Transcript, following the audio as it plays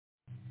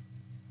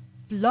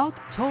Blog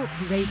Talk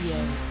Radio.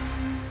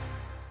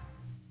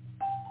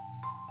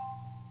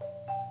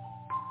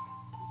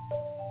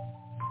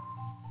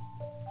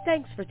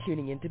 Thanks for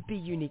tuning in to Be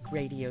Unique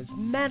Radio's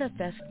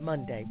Manifest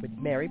Monday with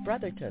Mary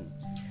Brotherton.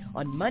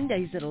 On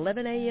Mondays at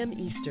 11 a.m.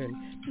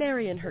 Eastern,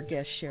 Mary and her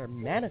guests share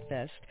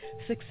manifest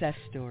success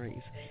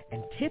stories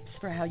and tips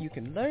for how you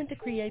can learn to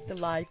create the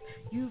life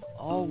you've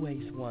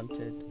always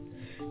wanted.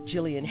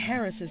 Jillian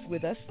Harris is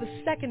with us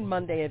the second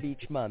Monday of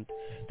each month.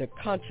 The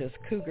conscious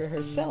cougar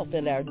herself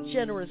and our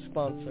generous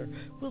sponsor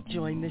will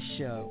join the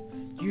show.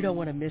 You don't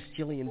want to miss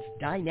Jillian's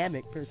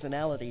dynamic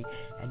personality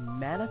and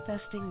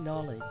manifesting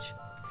knowledge.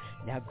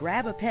 Now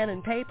grab a pen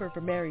and paper for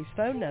Mary's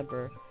phone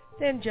number,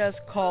 then just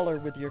call her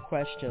with your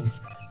questions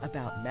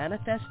about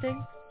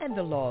manifesting and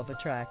the law of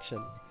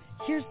attraction.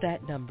 Here's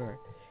that number,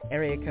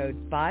 area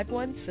code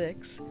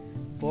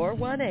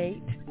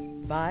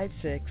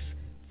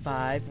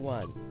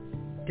 516-418-5651.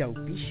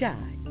 Don't be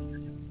shy.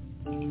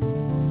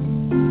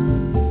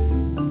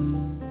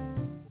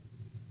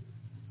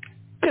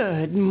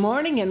 Good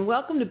morning and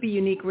welcome to Be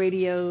Unique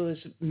Radio's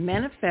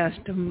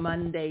Manifest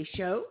Monday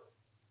show.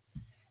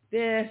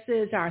 This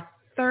is our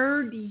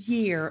third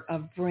year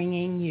of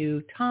bringing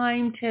you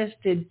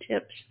time-tested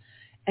tips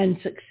and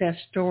success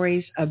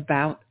stories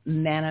about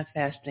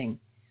manifesting.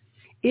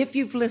 If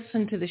you've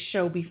listened to the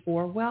show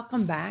before,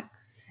 welcome back.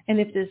 And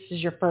if this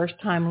is your first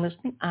time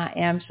listening, I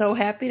am so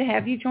happy to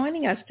have you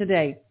joining us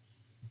today.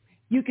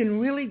 You can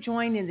really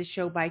join in the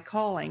show by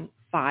calling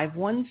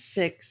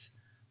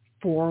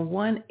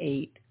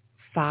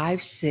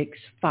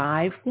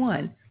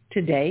 516-418-5651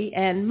 today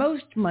and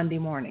most Monday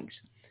mornings.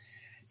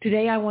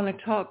 Today I want to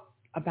talk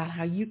about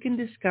how you can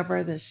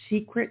discover the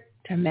secret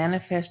to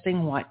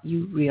manifesting what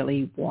you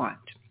really want.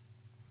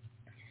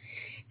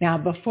 Now,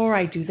 before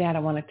I do that, I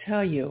want to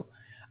tell you,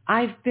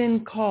 I've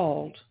been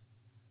called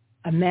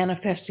a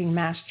manifesting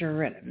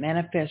master and a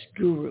manifest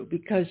guru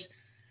because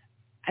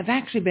I've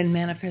actually been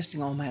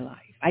manifesting all my life.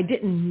 I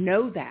didn't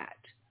know that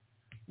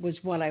was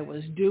what I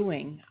was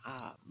doing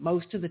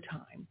most of the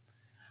time.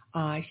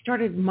 I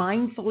started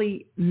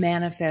mindfully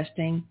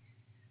manifesting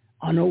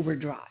on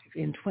overdrive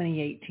in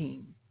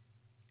 2018.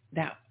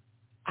 Now,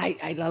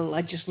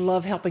 I just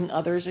love helping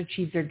others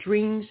achieve their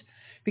dreams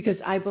because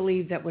I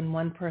believe that when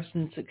one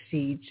person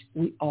succeeds,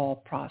 we all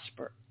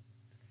prosper.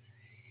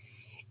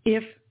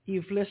 If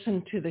you've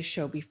listened to the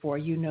show before,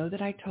 you know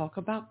that I talk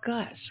about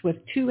Gus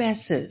with two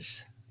S's.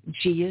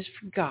 G is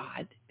for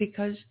God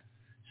because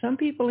some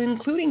people,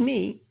 including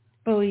me,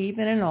 believe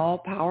in an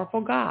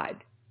all-powerful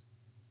God.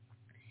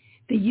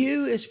 The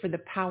U is for the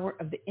power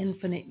of the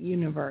infinite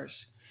universe,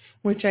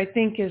 which I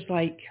think is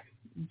like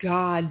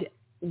God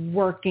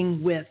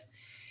working with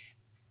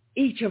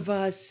each of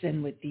us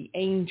and with the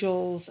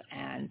angels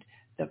and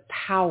the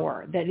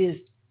power that is,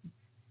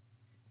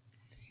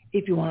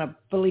 if you want to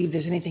believe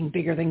there's anything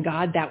bigger than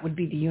God, that would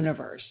be the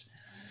universe.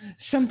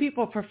 Some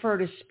people prefer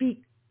to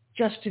speak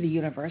just to the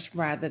universe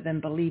rather than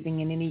believing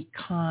in any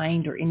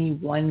kind or any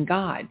one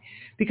God,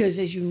 because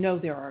as you know,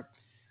 there are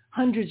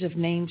hundreds of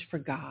names for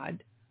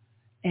God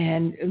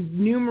and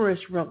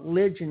numerous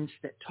religions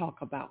that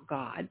talk about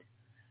God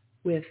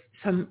with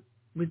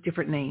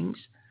different names.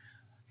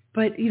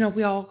 But,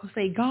 we all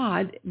say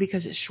God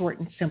because it's short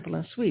and simple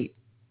and sweet.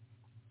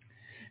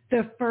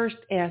 The first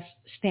S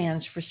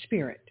stands for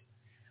spirit,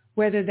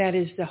 whether that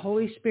is the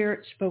Holy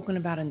Spirit spoken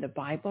about in the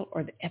Bible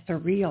or the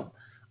ethereal,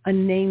 a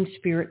named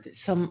spirit that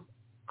some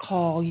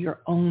call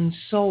your own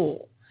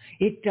soul.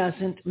 It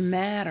doesn't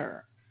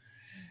matter.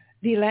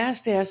 The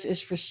last S is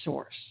for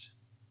source.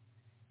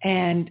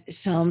 And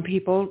some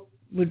people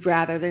would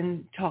rather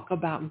than talk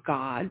about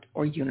God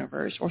or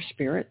universe or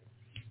spirit,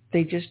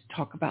 they just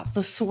talk about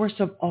the source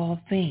of all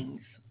things.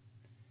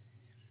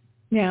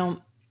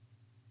 Now,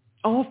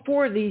 all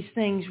four of these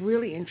things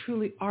really and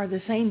truly are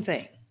the same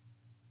thing.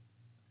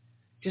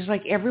 Just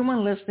like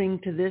everyone listening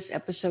to this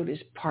episode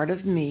is part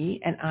of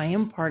me and I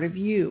am part of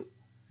you.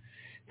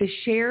 The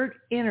shared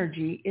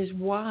energy is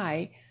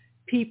why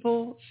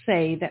people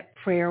say that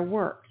prayer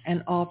works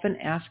and often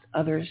ask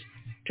others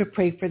to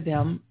pray for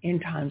them in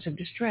times of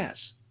distress.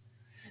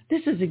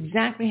 This is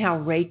exactly how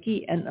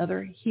Reiki and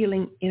other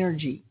healing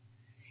energy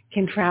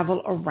can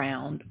travel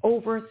around,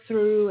 over,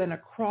 through, and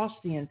across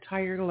the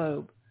entire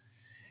globe.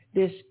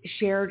 This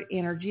shared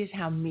energy is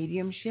how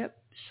mediumship,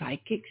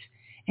 psychics,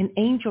 and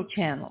angel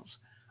channels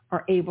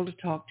are able to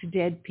talk to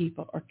dead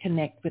people or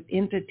connect with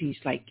entities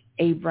like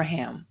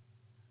Abraham.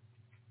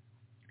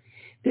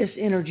 This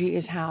energy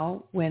is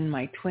how, when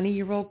my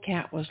 20-year-old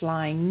cat was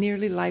lying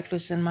nearly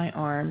lifeless in my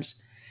arms,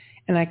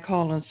 and I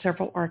called on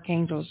several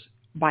archangels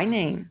by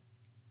name,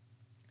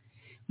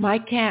 my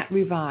cat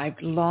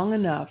revived long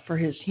enough for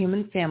his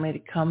human family to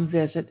come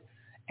visit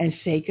and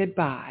say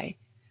goodbye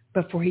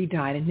before he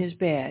died in his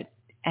bed,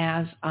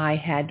 as I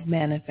had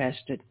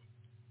manifested.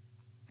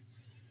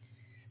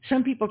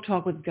 Some people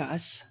talk with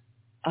Gus.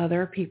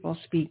 Other people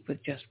speak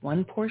with just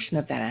one portion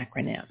of that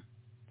acronym.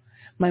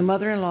 My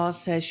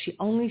mother-in-law says she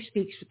only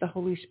speaks with the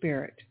Holy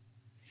Spirit.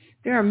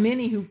 There are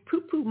many who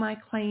poo-poo my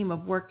claim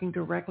of working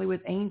directly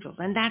with angels,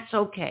 and that's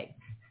okay.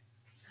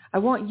 I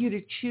want you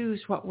to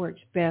choose what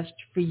works best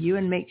for you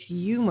and makes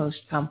you most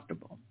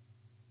comfortable.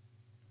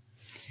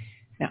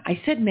 Now,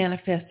 I said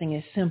manifesting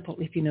is simple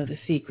if you know the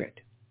secret.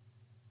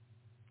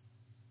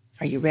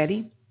 Are you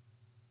ready?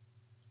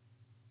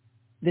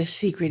 The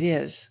secret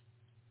is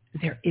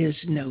there is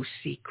no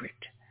secret.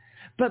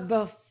 But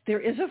there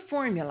is a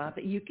formula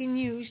that you can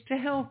use to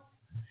help.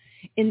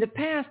 In the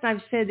past,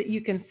 I've said that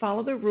you can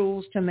follow the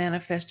rules to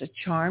manifest a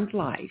charmed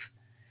life,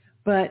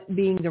 but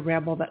being the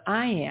rebel that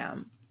I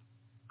am,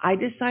 I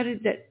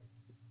decided that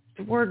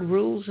the word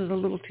rules is a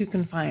little too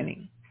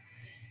confining.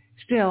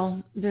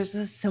 Still, there's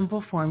a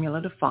simple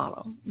formula to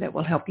follow that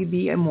will help you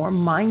be a more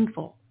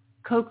mindful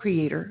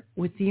co-creator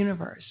with the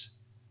universe.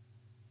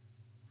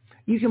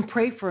 You can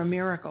pray for a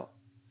miracle.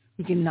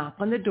 You can knock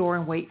on the door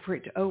and wait for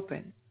it to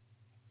open.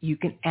 You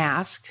can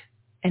ask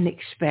and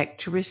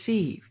expect to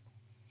receive.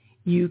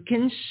 You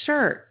can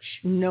search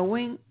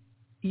knowing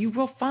you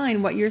will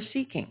find what you're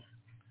seeking.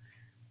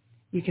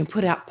 You can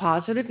put out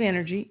positive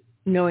energy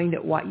knowing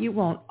that what you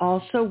want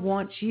also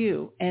wants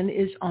you and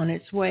is on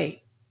its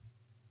way.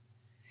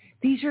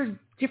 These are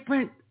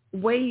different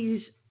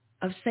ways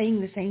of saying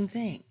the same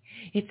thing.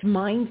 It's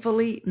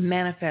mindfully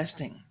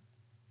manifesting.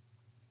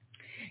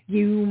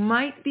 You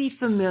might be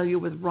familiar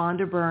with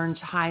Rhonda Byrne's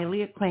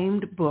highly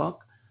acclaimed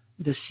book,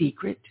 The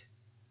Secret,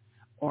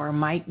 or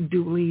Mike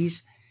Dooley's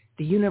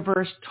The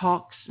Universe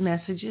Talks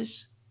Messages,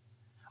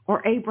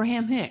 or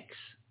Abraham Hicks.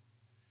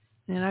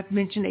 And I've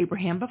mentioned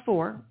Abraham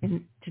before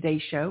in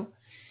today's show.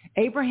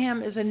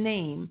 Abraham is a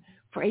name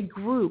for a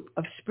group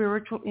of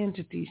spiritual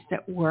entities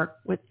that work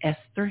with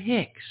Esther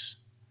Hicks.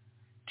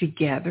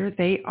 Together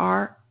they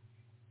are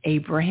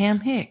Abraham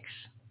Hicks.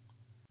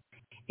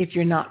 If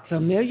you're not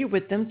familiar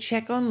with them,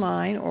 check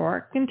online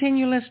or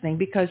continue listening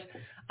because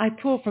I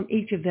pull from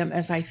each of them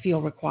as I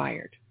feel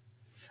required.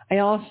 I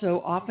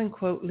also often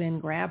quote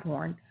Lynn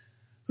Grabhorn,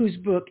 whose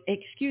book,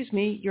 Excuse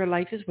Me, Your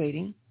Life is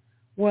Waiting,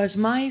 was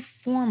my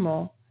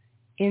formal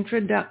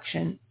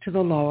introduction to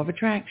the law of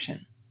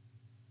attraction.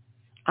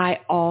 I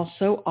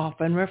also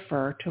often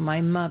refer to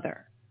my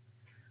mother,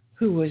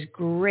 who was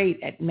great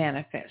at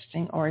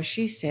manifesting, or as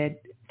she said,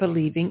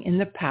 believing in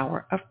the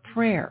power of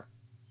prayer.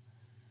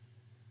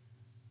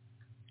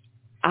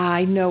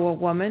 I know a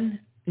woman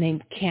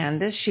named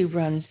Candace. She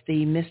runs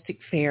the Mystic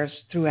Fairs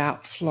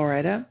throughout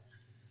Florida.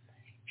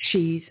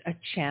 She's a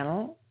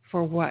channel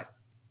for what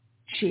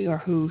she or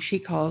who she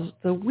calls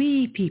the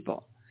we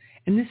people.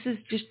 And this is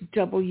just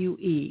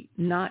W-E,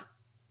 not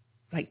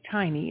like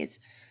tiny. It's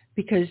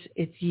because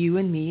it's you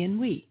and me and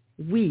we.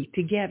 We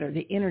together,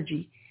 the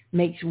energy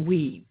makes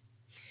we.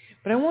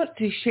 But I want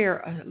to share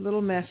a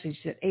little message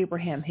that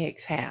Abraham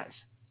Hicks has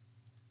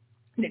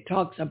that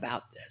talks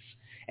about this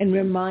and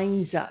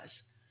reminds us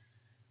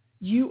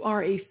you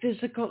are a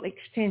physical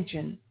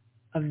extension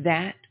of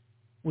that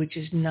which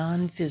is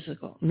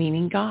non-physical,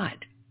 meaning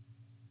God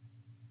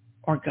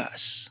or Gus.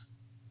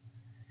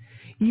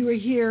 You are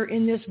here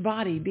in this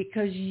body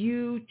because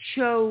you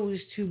chose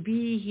to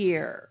be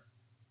here.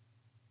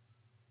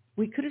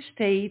 We could have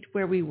stayed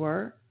where we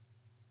were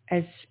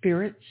as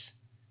spirits.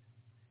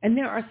 And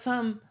there are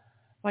some,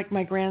 like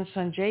my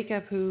grandson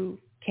Jacob, who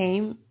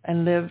came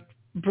and lived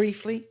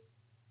briefly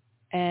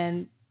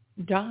and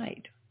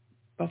died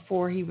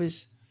before he was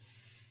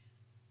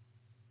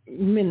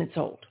minutes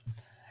old.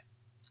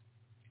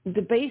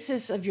 The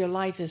basis of your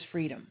life is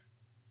freedom.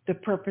 The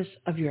purpose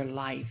of your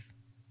life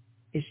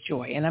is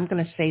joy. And I'm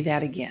going to say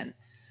that again.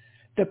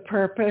 The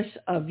purpose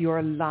of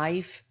your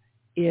life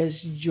is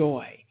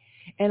joy.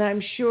 And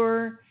I'm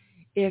sure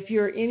if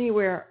you're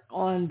anywhere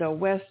on the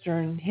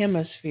Western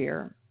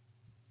Hemisphere,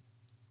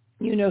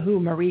 you know who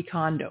Marie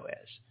Kondo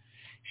is.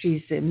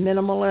 She's the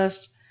minimalist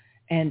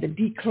and the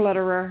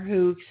declutterer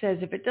who says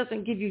if it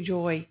doesn't give you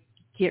joy,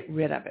 get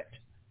rid of it.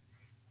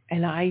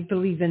 And I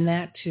believe in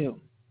that too.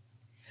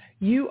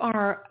 You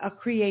are a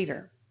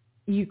creator.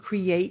 You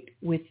create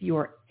with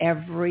your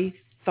every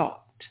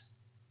thought.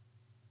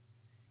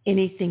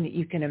 Anything that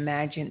you can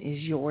imagine is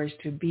yours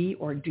to be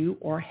or do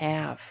or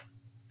have.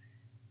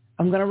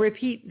 I'm going to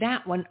repeat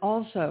that one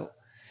also.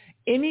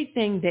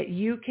 Anything that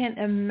you can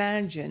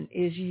imagine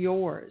is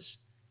yours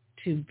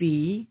to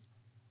be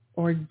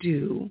or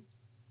do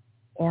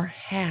or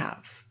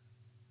have.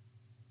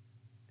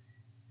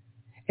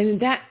 And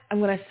that, I'm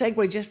going to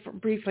segue just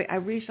briefly. I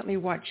recently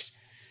watched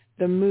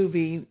the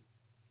movie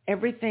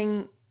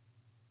Everything,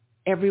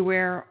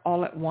 Everywhere,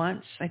 All at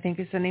Once, I think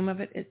is the name of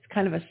it. It's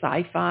kind of a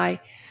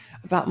sci-fi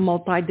about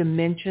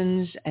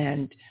multi-dimensions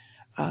and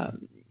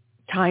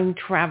time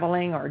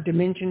traveling or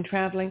dimension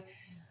traveling.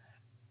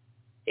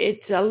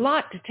 It's a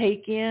lot to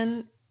take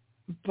in,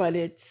 but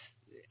it's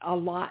a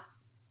lot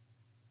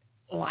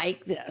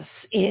like this.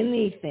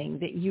 Anything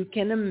that you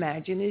can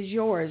imagine is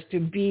yours to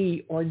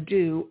be or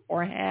do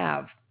or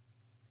have.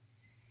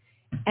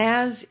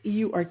 As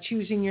you are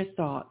choosing your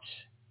thoughts,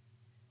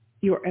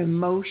 your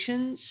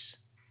emotions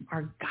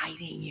are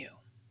guiding you.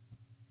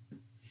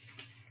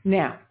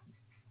 Now,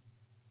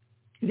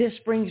 this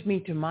brings me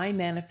to my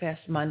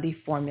Manifest Monday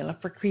formula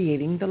for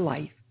creating the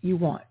life you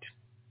want.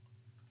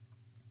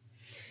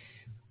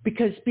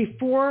 Because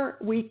before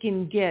we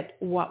can get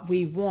what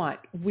we want,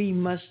 we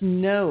must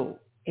know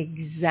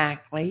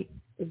exactly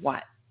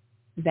what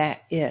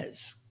that is.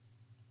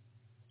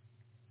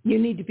 You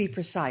need to be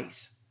precise.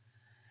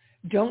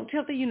 Don't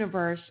tell the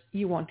universe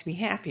you want to be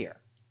happier,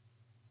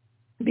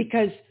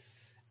 because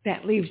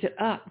that leaves it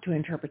up to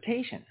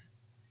interpretation.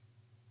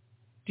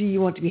 Do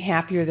you want to be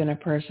happier than a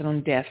person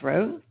on death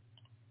row?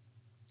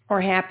 Or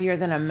happier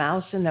than a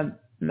mouse in the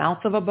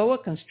mouth of a boa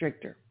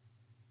constrictor?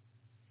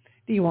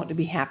 Do you want to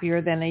be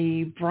happier than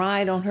a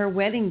bride on her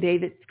wedding day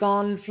that's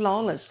gone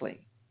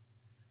flawlessly?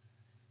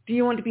 Do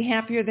you want to be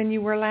happier than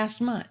you were last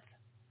month?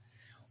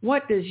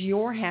 What does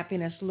your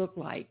happiness look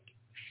like,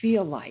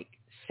 feel like,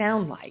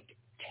 sound like,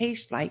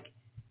 taste like,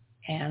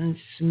 and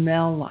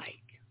smell like?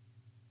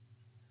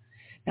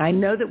 Now, I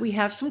know that we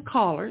have some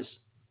callers,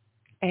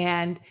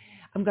 and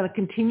I'm going to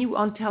continue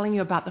on telling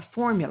you about the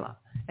formula.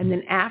 And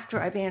then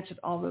after I've answered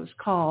all those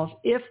calls,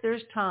 if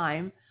there's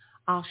time,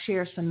 I'll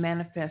share some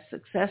manifest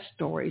success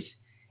stories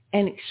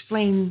and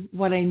explain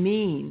what I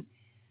mean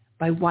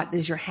by what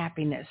does your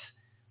happiness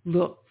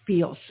look,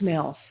 feel,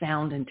 smell,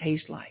 sound, and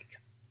taste like.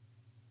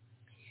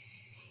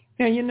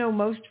 Now, you know,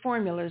 most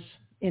formulas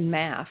in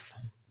math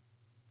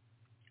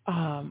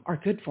are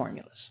good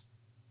formulas.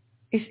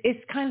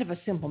 It's kind of a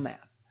simple math.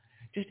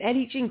 Just add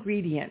each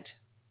ingredient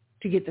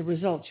to get the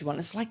results you want.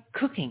 It's like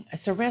cooking.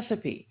 It's a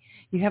recipe.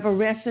 You have a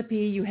recipe,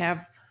 you have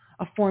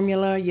a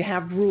formula, you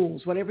have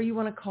rules, whatever you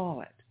want to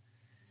call it.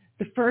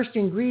 The first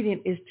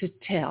ingredient is to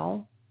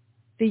tell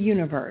the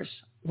universe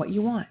what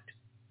you want.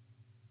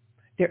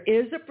 There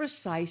is a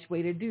precise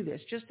way to do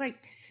this, just like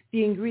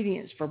the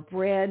ingredients for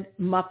bread,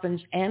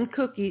 muffins, and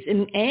cookies,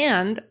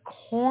 and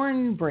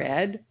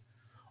cornbread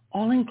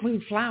all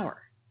include flour.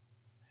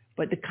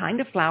 But the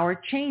kind of flour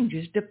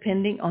changes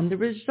depending on the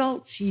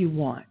results you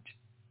want,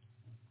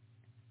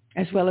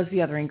 as well as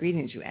the other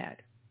ingredients you add.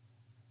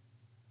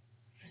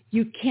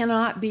 You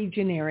cannot be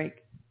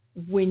generic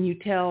when you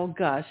tell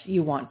Gus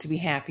you want to be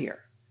happier.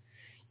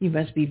 You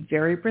must be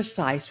very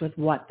precise with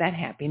what that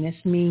happiness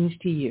means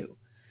to you.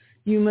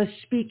 You must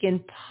speak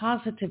in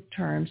positive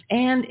terms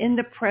and in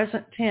the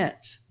present tense.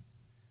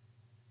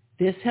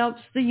 This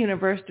helps the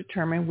universe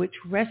determine which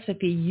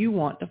recipe you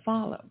want to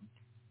follow.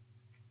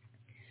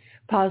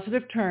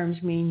 Positive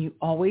terms mean you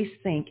always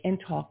think and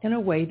talk in a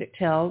way that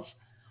tells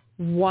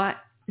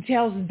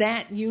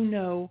that you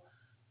know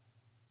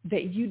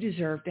that you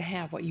deserve to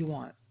have what you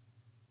want.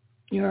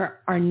 You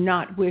are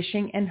not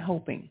wishing and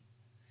hoping.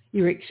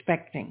 You're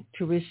expecting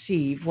to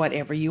receive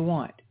whatever you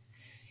want.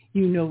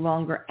 You no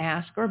longer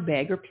ask or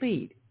beg or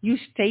plead. You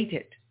state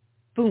it.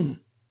 Boom.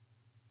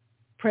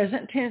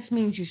 Present tense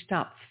means you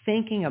stop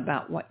thinking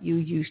about what you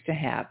used to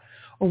have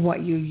or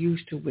what you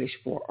used to wish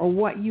for or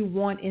what you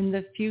want in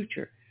the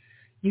future.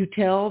 You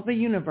tell the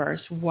universe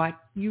what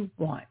you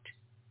want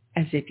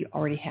as if you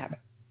already have it.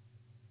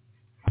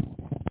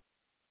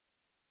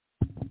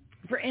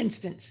 For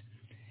instance,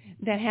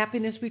 that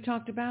happiness we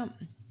talked about,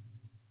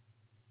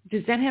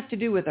 does that have to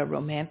do with a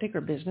romantic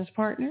or business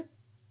partner?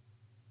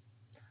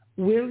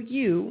 Will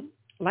you,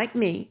 like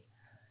me,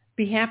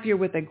 be happier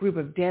with a group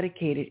of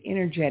dedicated,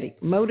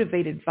 energetic,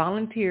 motivated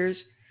volunteers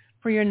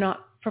for your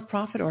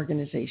not-for-profit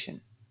organization?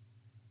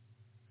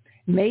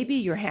 Maybe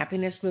your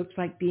happiness looks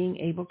like being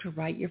able to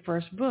write your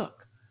first book,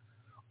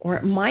 or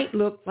it might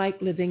look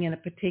like living in a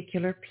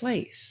particular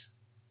place.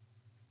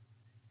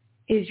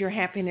 Is your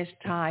happiness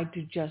tied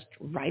to just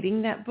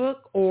writing that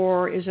book,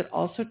 or is it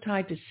also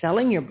tied to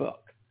selling your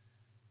book,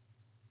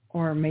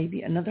 or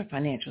maybe another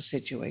financial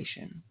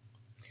situation?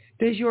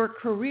 Does your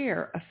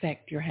career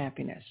affect your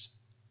happiness?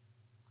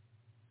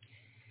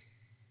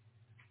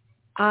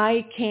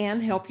 I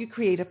can help you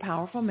create a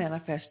powerful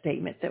manifest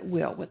statement that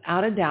will,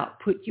 without a doubt,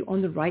 put you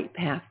on the right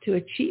path to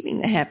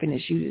achieving the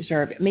happiness you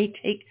deserve. It may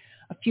take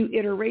a few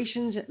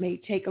iterations. It may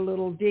take a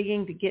little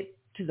digging to get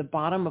to the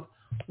bottom of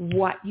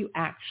what you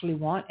actually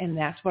want, and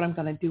that's what I'm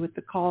going to do with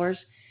the callers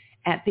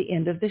at the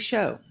end of the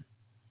show.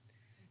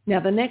 Now,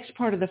 the next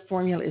part of the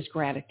formula is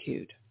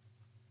gratitude.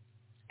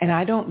 And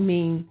I don't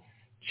mean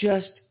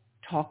just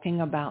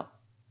talking about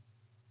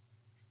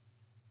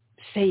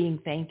saying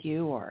thank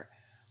you or,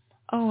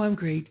 oh, I'm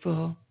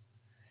grateful.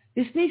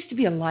 This needs to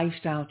be a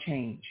lifestyle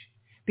change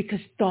because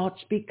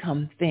thoughts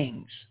become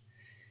things.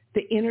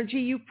 The energy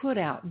you put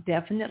out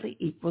definitely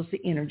equals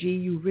the energy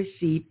you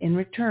receive in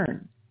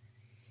return.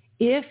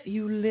 If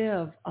you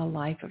live a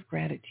life of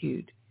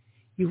gratitude,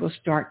 you will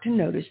start to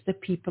notice the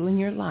people in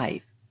your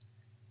life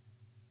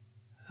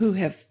who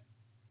have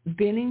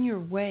been in your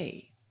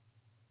way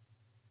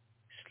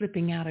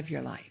slipping out of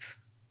your life,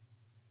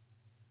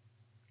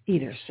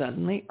 either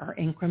suddenly or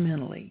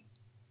incrementally.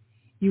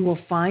 You will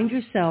find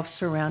yourself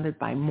surrounded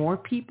by more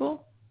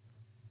people,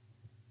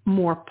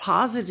 more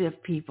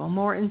positive people,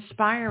 more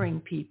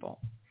inspiring people.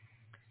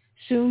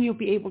 Soon you'll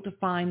be able to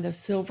find the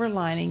silver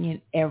lining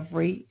in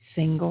every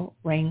single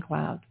rain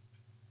cloud.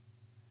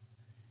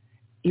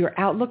 Your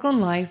outlook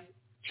on life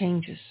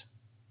changes.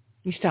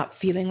 You stop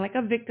feeling like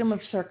a victim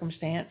of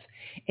circumstance,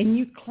 and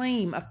you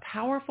claim a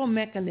powerful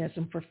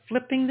mechanism for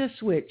flipping the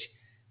switch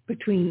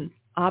between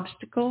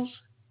obstacles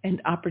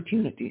and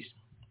opportunities.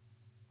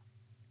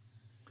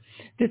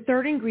 The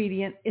third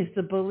ingredient is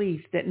the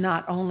belief that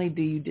not only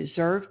do you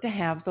deserve to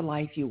have the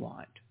life you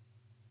want,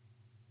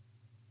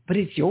 but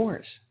it's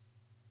yours.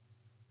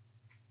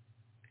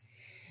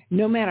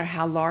 No matter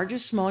how large or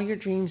small your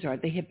dreams are,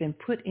 they have been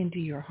put into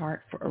your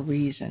heart for a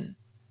reason.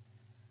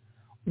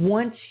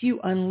 Once you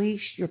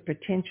unleash your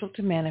potential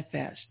to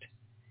manifest,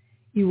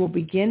 you will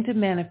begin to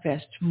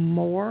manifest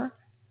more,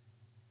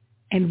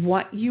 and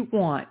what you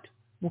want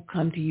will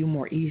come to you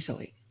more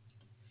easily.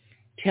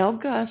 Tell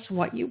Gus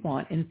what you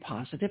want in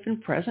positive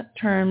and present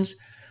terms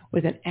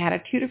with an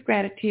attitude of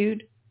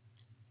gratitude,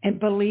 and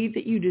believe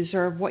that you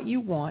deserve what you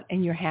want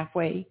and you're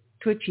halfway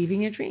to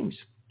achieving your dreams.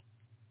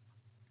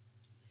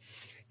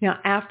 Now,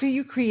 after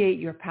you create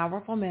your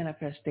powerful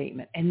manifest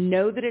statement and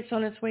know that it's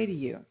on its way to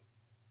you,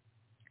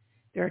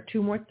 there are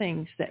two more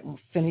things that will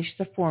finish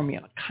the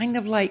formula, kind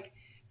of like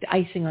the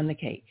icing on the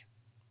cake.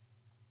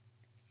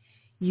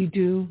 You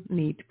do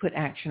need to put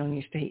action on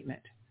your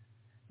statement.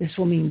 This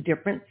will mean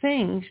different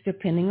things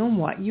depending on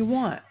what you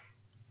want.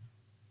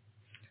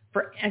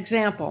 For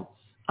example,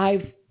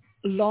 I've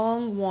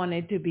long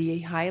wanted to be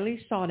a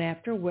highly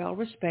sought-after,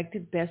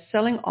 well-respected,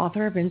 best-selling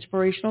author of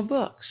inspirational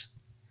books.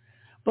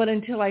 But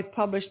until I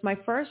published my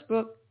first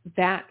book,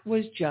 that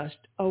was just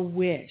a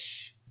wish.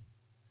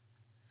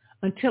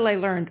 Until I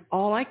learned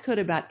all I could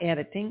about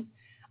editing,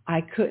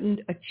 I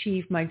couldn't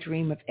achieve my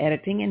dream of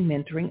editing and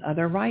mentoring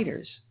other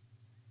writers.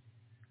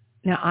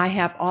 Now, I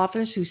have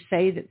authors who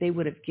say that they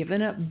would have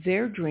given up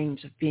their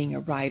dreams of being a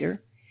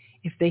writer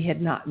if they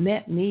had not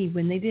met me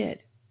when they did.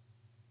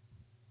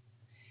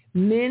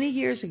 Many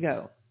years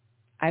ago,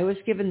 I was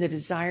given the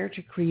desire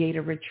to create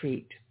a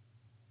retreat.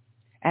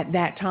 At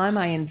that time,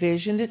 I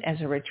envisioned it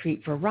as a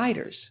retreat for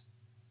writers.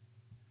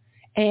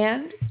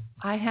 And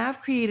I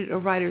have created a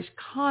writers'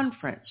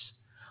 conference,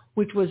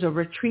 which was a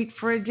retreat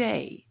for a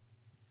day,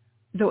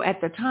 though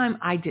at the time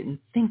I didn't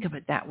think of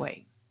it that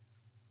way.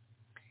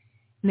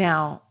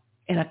 Now,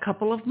 in a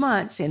couple of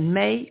months, in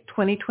May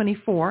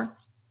 2024,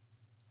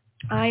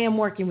 I am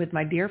working with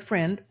my dear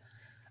friend,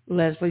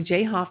 Leslie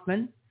J.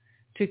 Hoffman,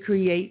 to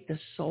create the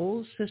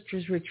Soul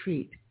Sisters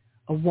Retreat,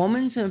 a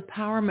woman's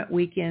empowerment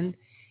weekend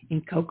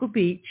in Cocoa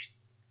Beach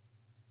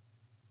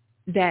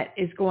that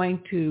is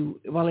going to,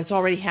 well, it's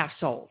already half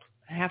sold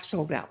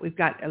out. We've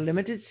got a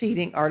limited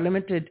seating or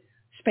limited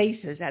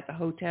spaces at the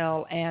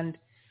hotel and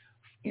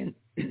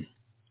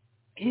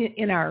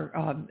in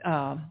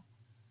our,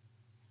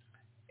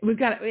 we've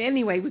got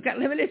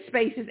limited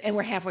spaces and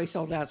we're halfway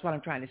sold out is what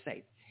I'm trying to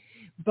say.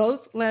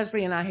 Both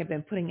Leslie and I have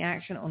been putting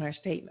action on our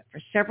statement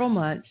for several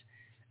months,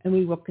 and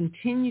we will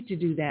continue to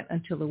do that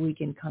until the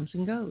weekend comes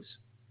and goes.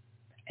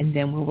 And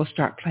then we will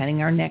start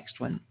planning our next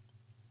one.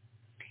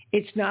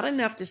 It's not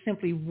enough to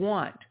simply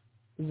want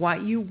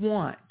what you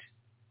want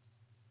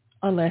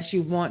unless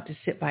you want to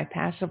sit by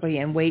passively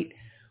and wait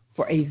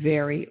for a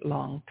very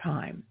long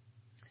time.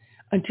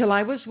 Until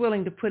I was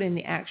willing to put in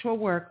the actual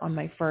work on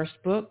my first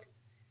book,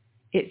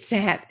 it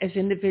sat as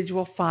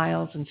individual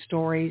files and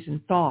stories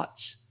and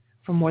thoughts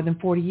for more than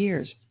 40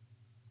 years.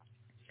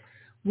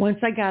 Once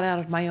I got out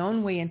of my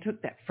own way and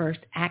took that first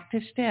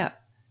active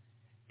step,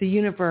 the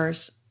universe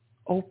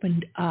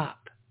opened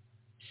up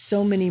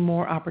so many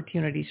more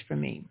opportunities for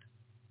me.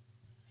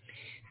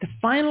 The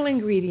final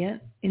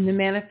ingredient in the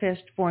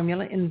manifest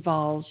formula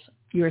involves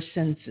your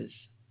senses.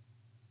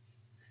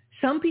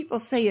 Some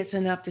people say it's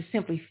enough to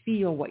simply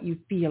feel what you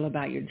feel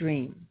about your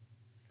dream.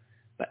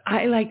 But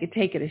I like to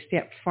take it a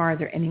step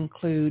farther and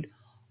include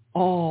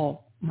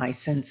all my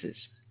senses.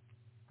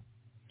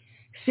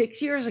 6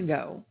 years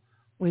ago,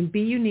 when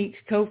Be Unique's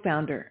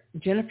co-founder,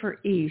 Jennifer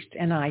East,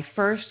 and I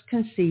first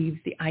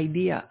conceived the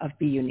idea of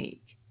Be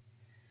Unique,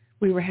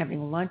 we were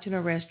having lunch in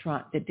a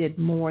restaurant that did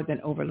more than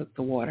overlook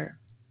the water.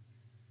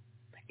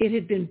 It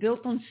had been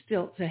built on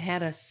stilts that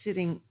had us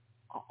sitting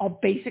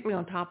basically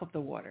on top of the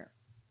water.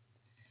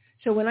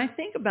 So when I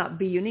think about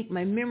Be Unique,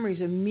 my memories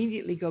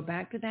immediately go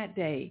back to that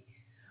day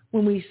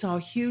when we saw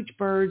huge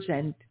birds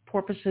and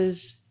porpoises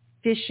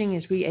fishing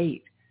as we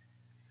ate.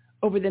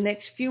 Over the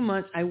next few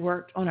months, I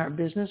worked on our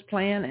business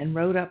plan and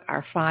wrote up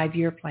our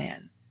 5-year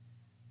plan.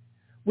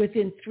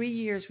 Within 3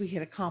 years, we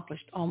had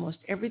accomplished almost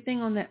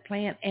everything on that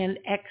plan and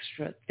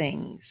extra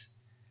things.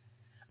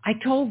 I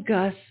told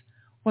Gus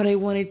what I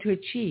wanted to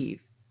achieve.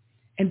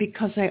 And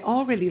because I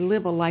already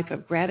live a life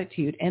of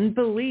gratitude and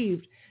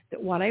believed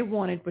that what I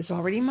wanted was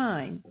already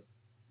mine,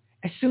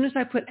 as soon as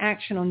I put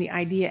action on the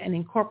idea and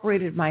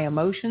incorporated my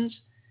emotions,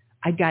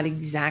 I got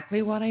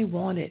exactly what I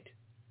wanted,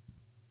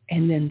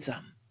 and then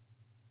some.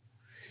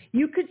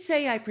 You could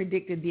say I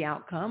predicted the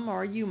outcome,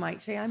 or you might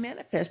say I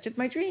manifested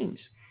my dreams.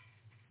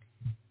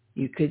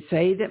 You could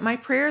say that my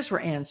prayers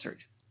were answered.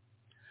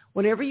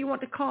 Whatever you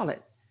want to call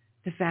it,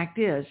 the fact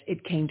is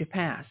it came to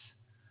pass,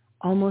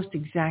 almost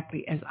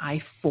exactly as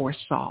I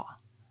foresaw.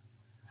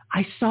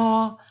 I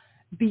saw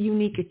Be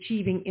Unique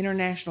achieving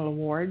international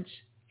awards,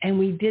 and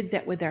we did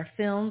that with our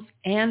films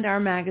and our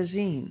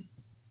magazine.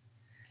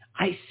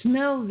 I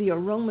smelled the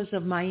aromas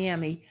of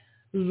Miami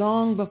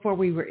long before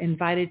we were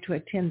invited to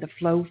attend the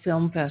Flow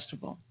Film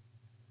Festival.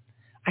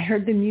 I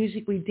heard the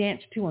music we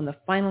danced to on the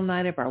final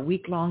night of our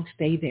week-long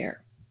stay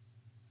there.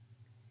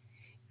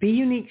 Be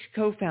Unique's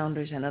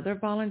co-founders and other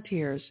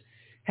volunteers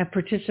have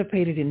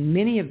participated in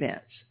many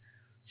events,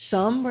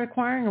 some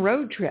requiring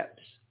road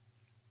trips,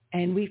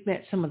 and we've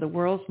met some of the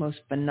world's most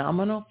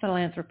phenomenal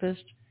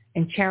philanthropists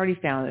and charity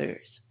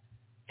founders,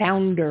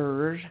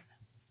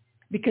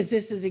 because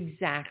this is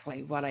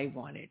exactly what I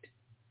wanted.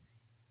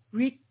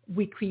 We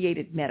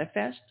created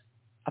Manifest,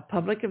 a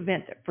public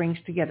event that brings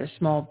together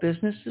small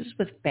businesses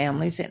with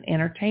families and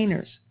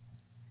entertainers.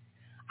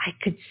 I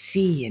could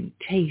see and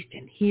taste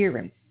and hear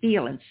and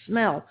feel and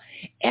smell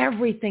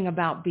everything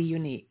about Be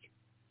Unique.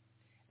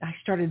 I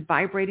started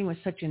vibrating with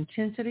such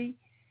intensity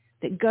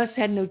that Gus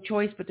had no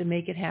choice but to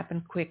make it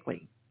happen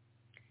quickly.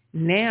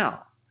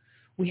 Now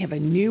we have a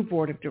new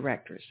board of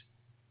directors.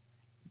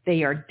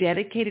 They are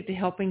dedicated to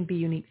helping Be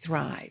Unique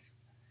thrive.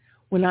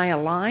 When I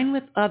align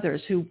with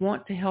others who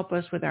want to help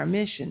us with our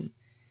mission,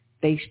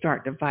 they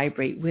start to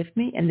vibrate with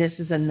me, and this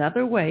is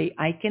another way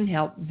I can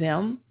help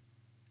them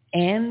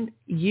and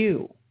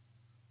you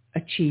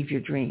achieve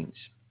your dreams.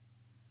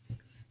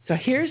 So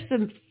here's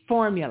the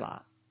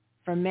formula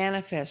for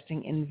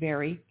manifesting in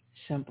very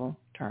simple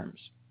terms.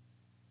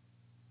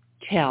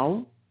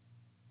 Tell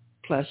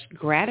plus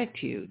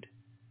gratitude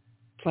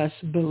plus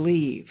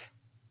believe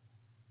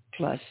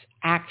plus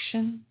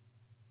action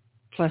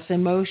plus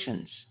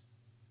emotions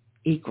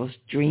equals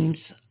dreams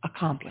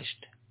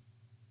accomplished.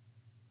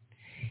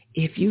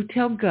 If you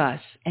tell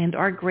Gus and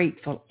are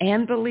grateful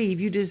and believe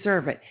you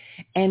deserve it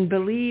and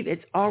believe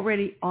it's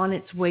already on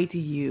its way to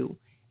you,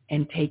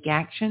 and take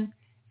action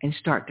and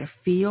start to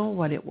feel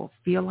what it will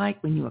feel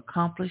like when you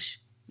accomplish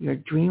your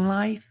dream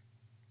life,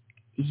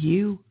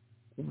 you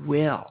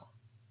will.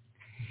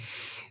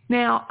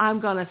 Now, I'm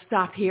going to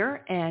stop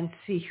here and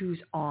see who's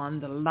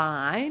on the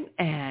line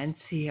and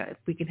see if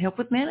we can help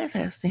with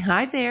manifesting.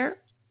 Hi there.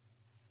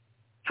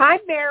 Hi,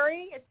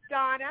 Mary. It's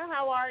Donna.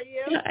 How are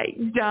you? Hi,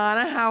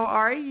 Donna. How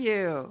are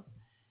you?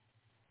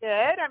 Good.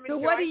 I'm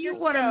enjoying So what do you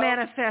want to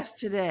manifest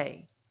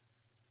today?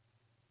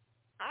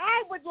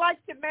 I would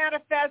like to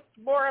manifest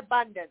more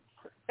abundance,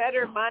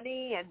 better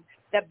money, and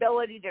the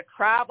ability to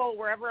travel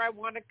wherever I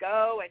want to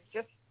go, and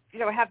just,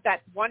 have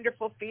that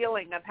wonderful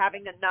feeling of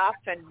having enough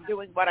and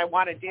doing what I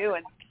want to do,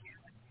 and.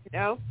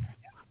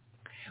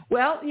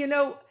 Well,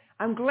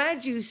 I'm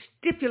glad you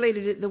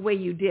stipulated it the way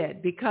you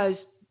did, because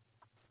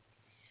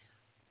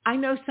I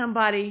know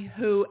somebody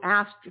who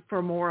asked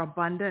for more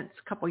abundance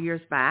a couple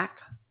years back,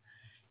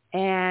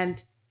 and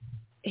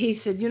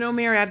he said,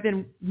 Mary, I've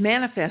been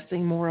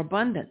manifesting more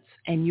abundance,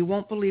 and you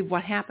won't believe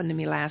what happened to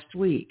me last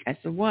week. I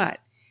said, what?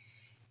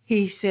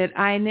 He said,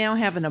 I now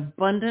have an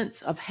abundance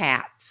of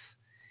hats.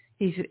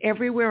 He said,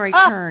 everywhere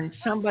I turned,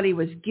 somebody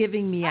was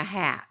giving me a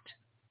hat.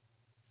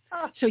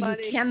 So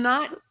funny. You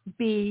cannot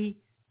be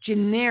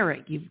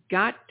generic. You've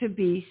got to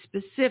be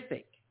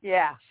specific.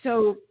 Yeah.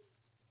 So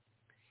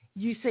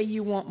you say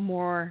you want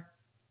more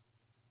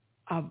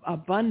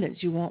abundance,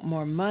 you want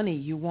more money,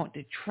 you want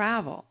to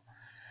travel.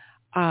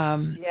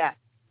 Yeah.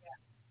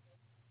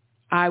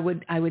 I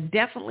would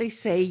definitely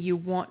say you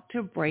want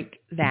to break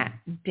that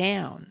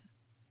down.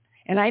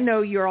 And I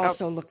know you're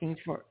also looking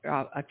for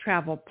a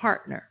travel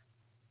partner.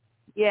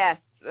 Yes,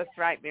 that's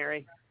right,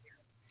 Mary.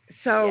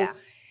 So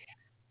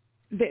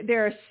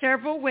there are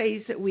several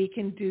ways that we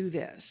can do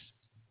this.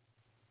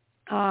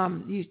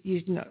 You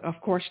of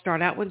course,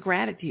 start out with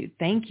gratitude.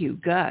 Thank you,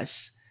 Gus,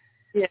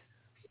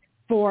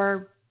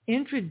 for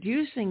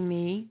introducing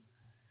me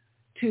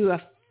to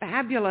a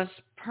fabulous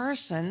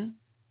person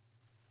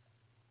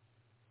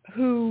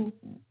who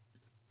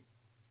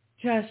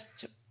just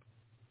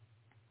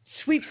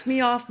sweeps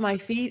me off my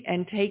feet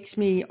and takes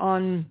me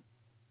on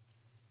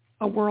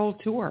a world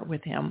tour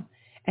with him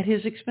at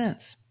his expense.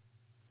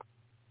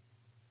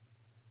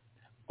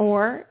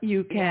 Or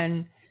you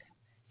can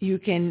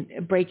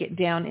break it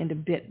down into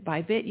bit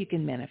by bit. You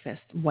can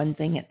manifest one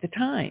thing at the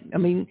time. I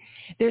mean,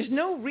 there's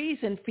no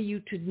reason for you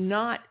to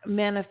not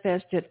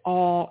manifest it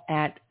all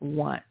at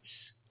once.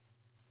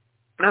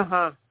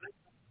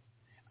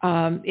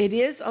 It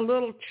is a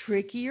little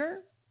trickier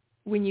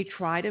when you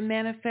try to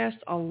manifest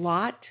a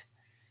lot,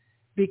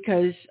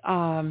 because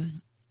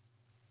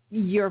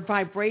your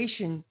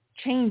vibration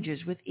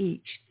changes with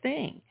each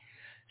thing.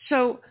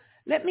 So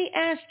let me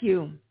ask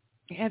you,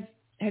 have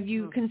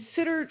you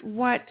considered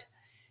what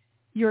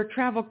your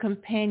travel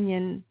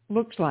companion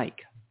looks like?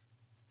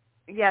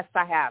 Yes,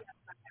 I have.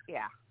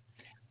 Yeah.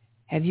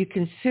 Have you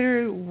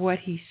considered what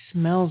he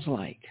smells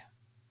like?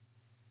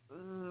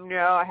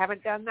 No, I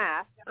haven't done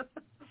that.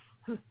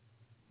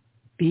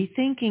 Be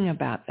thinking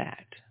about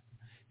that,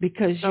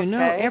 because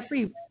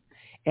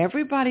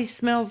everybody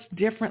smells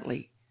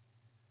differently.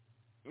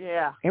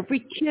 Yeah. Every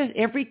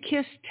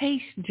kiss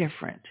tastes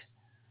different.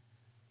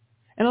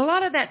 And a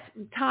lot of that's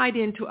tied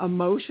into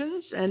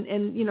emotions,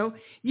 and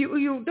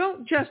you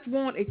don't just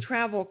want a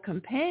travel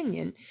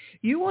companion.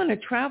 You want a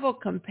travel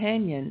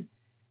companion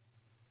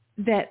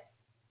that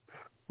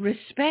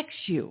respects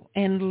you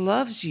and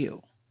loves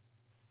you.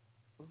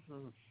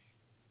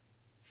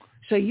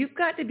 So you've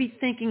got to be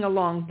thinking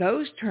along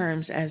those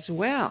terms as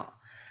well.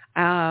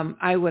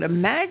 I would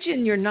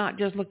imagine you're not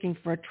just looking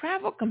for a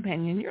travel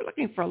companion. You're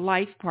looking for a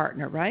life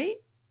partner, right?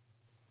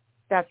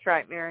 That's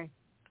right, Mary.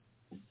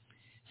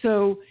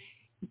 So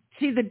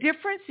see the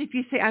difference if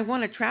you say, I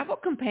want a travel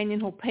companion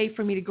who'll pay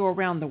for me to go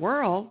around the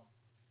world.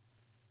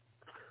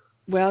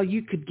 Well,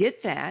 you could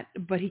get that,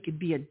 but he could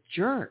be a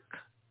jerk.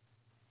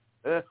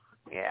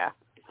 Yeah.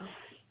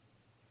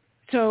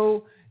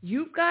 So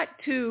you got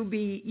to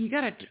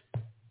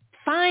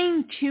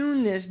fine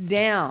tune this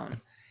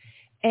down.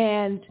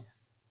 And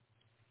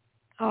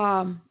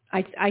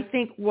I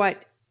think what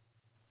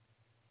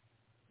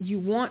you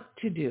want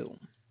to do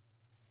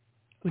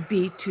would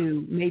be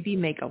to maybe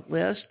make a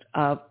list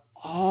of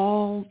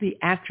all the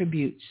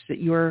attributes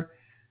that your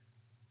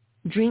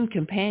dream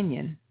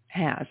companion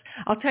has.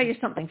 I'll tell you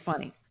something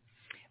funny.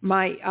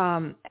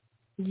 And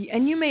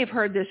you may have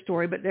heard this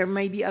story, but there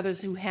may be others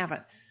who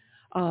haven't.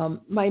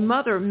 My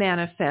mother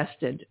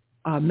manifested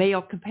a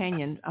male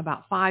companion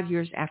about 5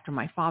 years after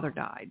my father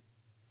died.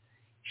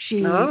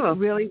 She was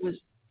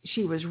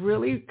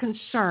really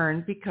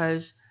concerned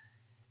because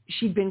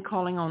she'd been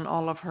calling on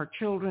all of her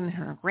children and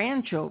her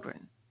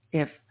grandchildren.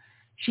 If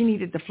she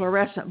needed the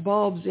fluorescent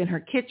bulbs in her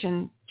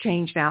kitchen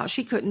changed out,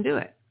 she couldn't do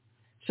it.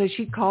 So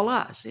she'd call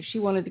us. If she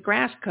wanted the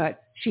grass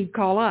cut, she'd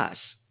call us.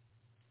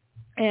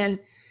 And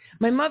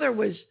my mother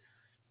was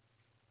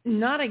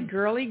not a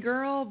girly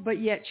girl,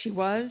 but yet she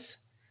was.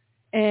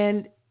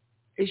 And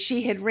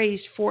she had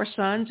raised 4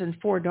 sons and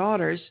 4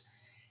 daughters.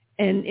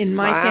 And in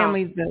my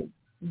family,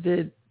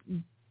 the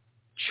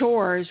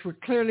chores were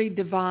clearly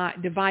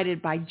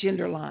divided by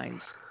gender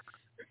lines.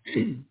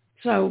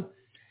 So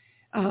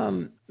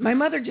my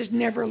mother just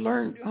never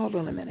learned. Hold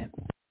on a minute.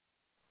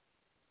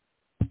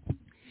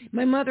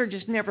 My mother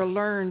just never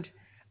learned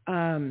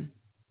a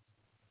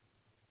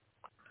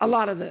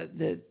lot of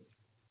the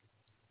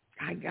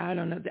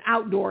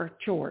outdoor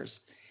chores.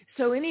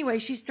 So anyway,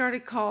 she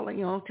started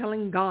calling,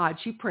 telling God.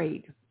 She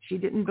prayed. She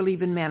didn't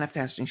believe in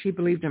manifesting. She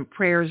believed in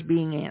prayers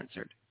being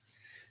answered.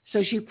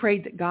 So she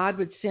prayed that God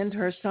would send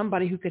her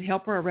somebody who could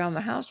help her around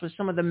the house with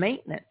some of the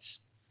maintenance.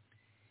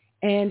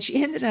 And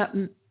she ended up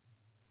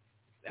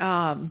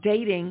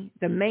dating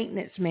the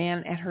maintenance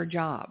man at her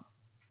job.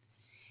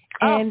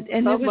 And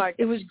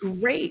it was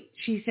great.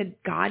 She said,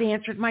 God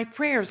answered my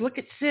prayers. Look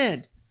at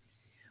Sid.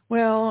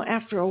 Well,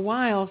 after a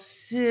while,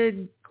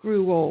 Sid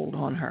grew old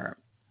on her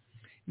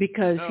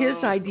because his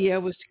idea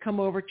was to come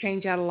over,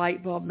 change out a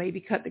light bulb, maybe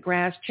cut the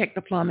grass, check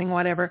the plumbing,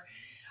 whatever,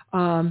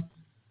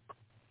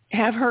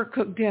 have her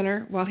cook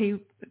dinner while he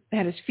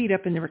had his feet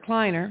up in the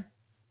recliner.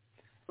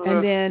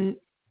 And then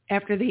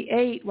after they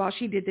ate, while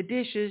she did the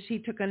dishes, he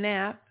took a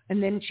nap.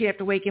 And then she'd have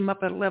to wake him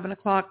up at 11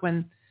 o'clock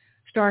when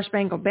Star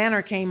Spangled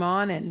Banner came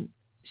on and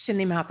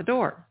send him out the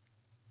door.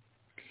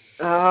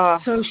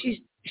 So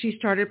she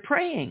started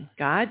praying.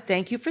 God,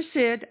 thank you for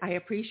Sid. I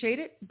appreciate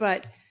it,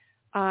 but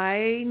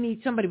I need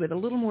somebody with a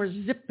little more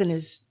zip in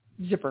his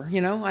zipper.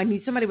 I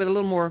need somebody with a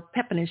little more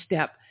pep in his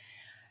step.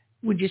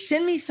 Would you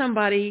send me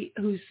somebody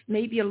who's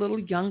maybe a little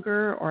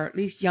younger or at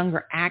least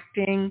younger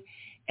acting,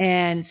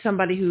 and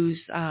somebody who's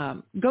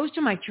goes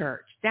to my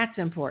church? That's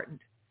important.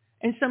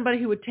 And somebody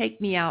who would take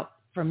me out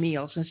for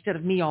meals instead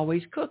of me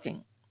always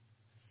cooking.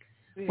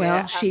 Yeah.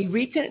 Well,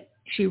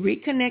 she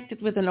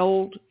reconnected with an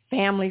old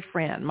family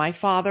friend. My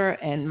father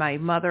and my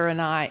mother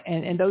and I,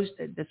 and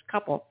this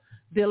couple,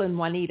 Bill and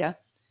Juanita,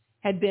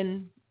 had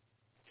been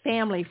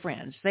family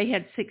friends. They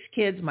had 6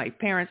 kids. My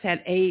parents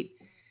had 8.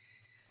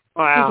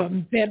 Wow.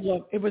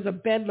 It was a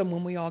bedlam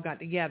when we all got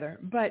together.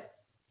 But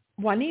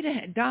Juanita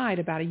had died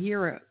about a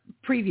year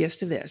previous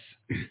to this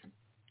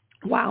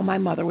while my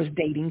mother was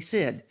dating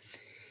Sid.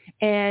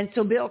 And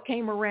so Bill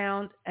came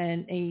around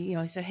and he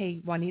said,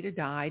 hey, Juanita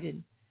died,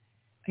 and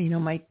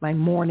my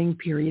mourning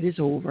period is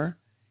over.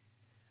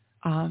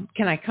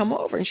 Can I come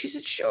over? And she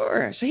said,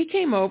 sure. So he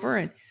came over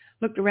and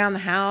looked around the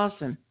house,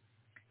 and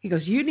he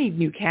goes, you need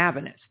new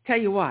cabinets. Tell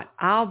you what,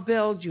 I'll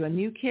build you a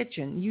new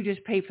kitchen. You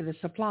just pay for the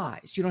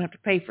supplies. You don't have to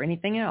pay for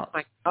anything else. Oh,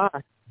 my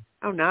God.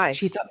 Oh, nice.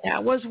 She thought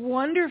that was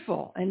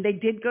wonderful. And they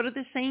did go to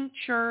the same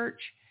church.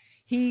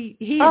 He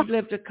had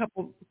lived a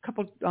couple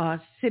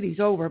cities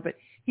over, but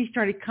he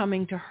started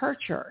coming to her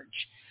church.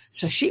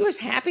 So she was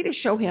happy to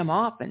show him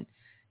off and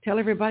tell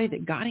everybody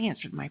that God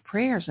answered my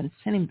prayers and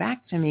sent him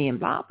back to me and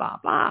blah, blah,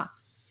 blah.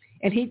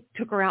 And he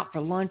took her out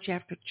for lunch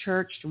after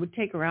church, would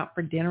take her out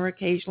for dinner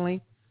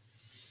occasionally.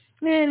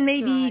 Then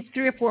maybe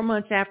 3 or 4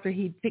 months after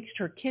he'd fixed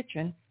her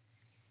kitchen,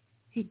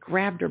 he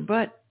grabbed her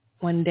butt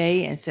one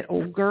day and said,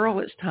 oh, girl,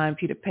 it's time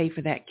for you to pay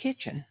for that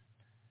kitchen.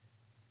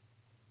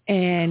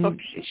 And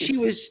she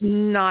was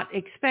not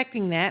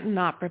expecting that and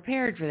not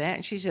prepared for that.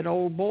 And she said,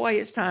 oh, boy,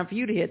 it's time for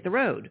you to hit the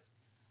road.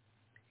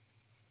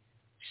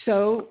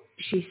 So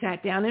she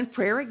sat down in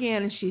prayer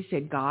again, and she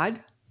said, God,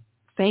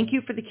 thank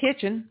you for the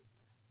kitchen.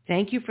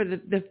 Thank you for the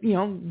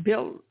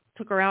Bill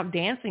took her out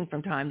dancing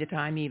from time to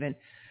time even.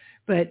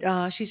 But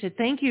she said,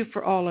 thank you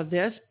for all of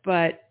this,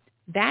 but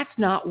that's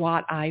not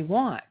what I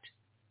want.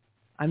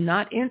 I'm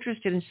not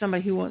interested in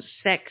somebody who wants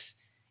sex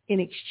in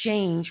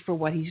exchange for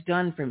what he's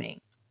done for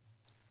me.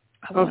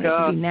 I Oh, want it to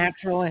God. be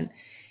natural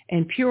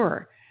and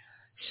pure.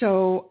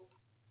 So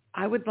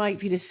I would like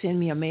for you to send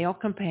me a male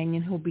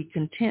companion who'll be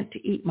content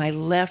to eat my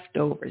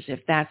leftovers if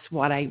that's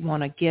what I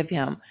want to give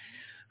him,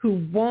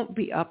 who won't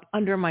be up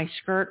under my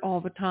skirt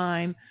all the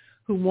time,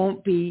 who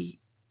won't be,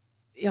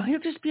 he'll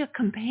just be a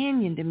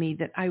companion to me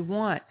that I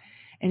want,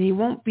 and he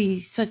won't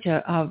be such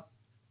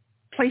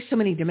place so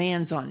many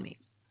demands on me.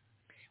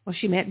 Well,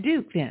 she met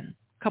Duke then,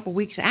 a couple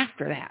weeks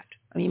after that.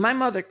 I mean, my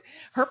mother,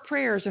 her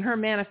prayers and her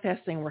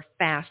manifesting were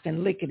fast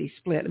and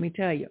lickety-split, let me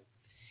tell you.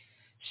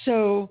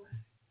 So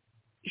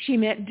she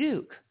met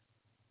Duke,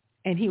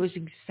 and he was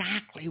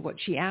exactly what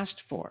she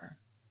asked for,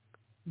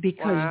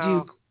 because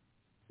Wow.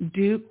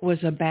 Duke was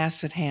a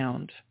basset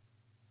hound.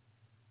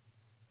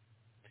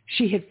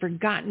 She had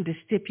forgotten to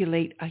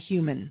stipulate a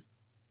human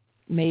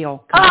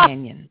male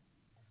companion.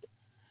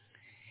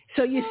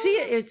 So you see,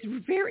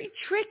 it's very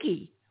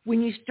tricky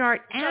when you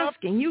start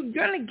asking. You're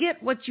going to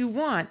get what you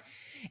want.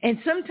 And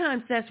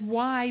sometimes that's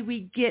why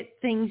we get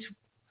things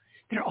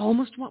that are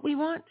almost what we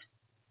want.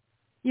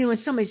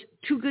 When somebody's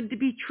too good to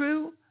be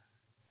true,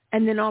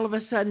 and then all of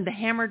a sudden the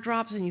hammer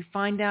drops and you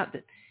find out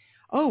that,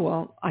 oh,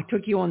 well, I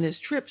took you on this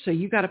trip, so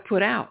you got to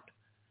put out.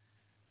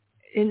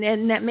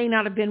 And that may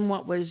not have been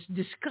what was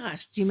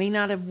discussed. You may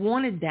not have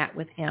wanted that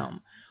with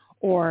him.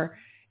 Or,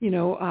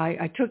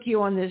 I took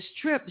you on this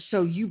trip,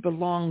 so you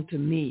belong to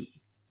me.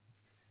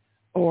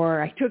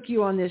 Or I took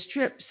you on this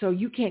trip, so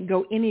you can't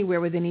go anywhere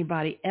with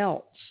anybody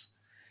else.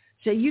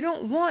 So you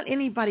don't want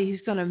anybody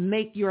who's going to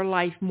make your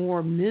life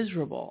more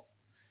miserable.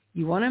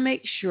 You want to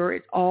make sure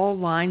it all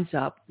lines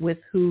up with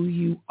who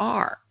you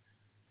are.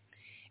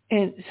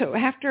 And so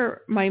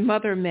after my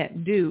mother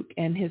met Duke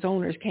and his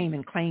owners came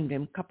and claimed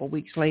him a couple of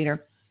weeks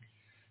later,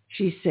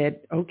 she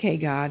said, okay,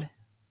 God,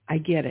 I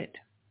get it.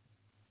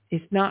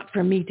 It's not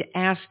for me to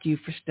ask you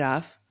for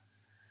stuff.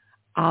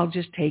 I'll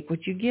just take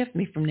what you give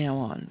me from now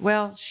on.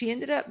 Well, she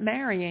ended up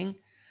marrying,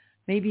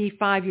 maybe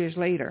 5 years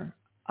later,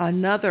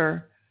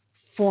 another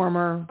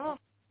former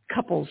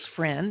couple's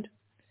friend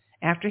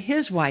after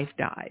his wife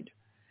died.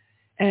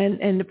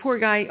 And the poor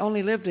guy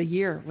only lived a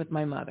year with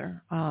my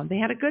mother. They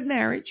had a good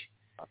marriage,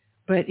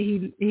 but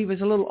he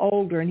was a little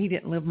older, and he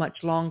didn't live much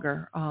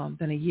longer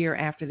than a year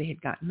after they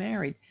had gotten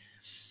married.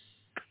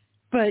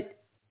 But,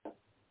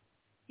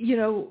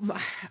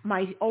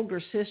 my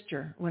older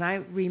sister, when I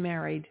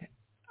remarried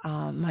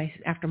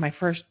after my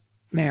first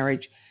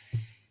marriage,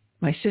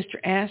 my sister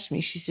asked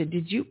me, she said,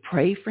 did you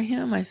pray for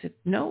him? I said,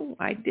 no,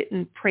 I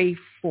didn't pray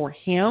for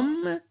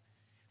him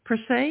per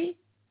se.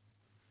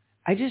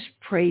 I just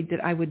prayed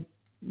that I would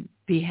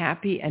be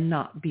happy and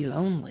not be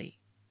lonely.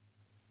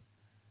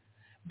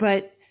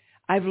 But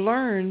I've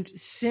learned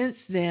since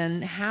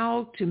then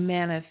how to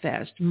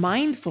manifest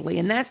mindfully,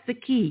 and that's the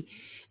key.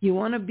 You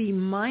want to be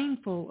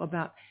mindful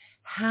about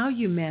how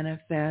you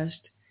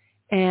manifest,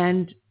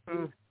 and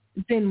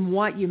then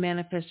what you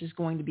manifest is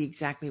going to be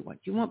exactly what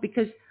you want,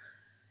 because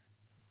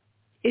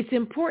it's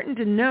important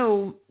to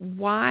know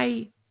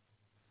why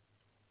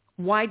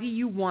do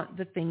you want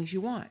the things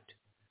you want,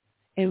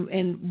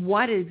 and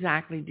what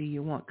exactly do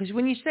you want? Because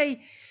when you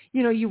say,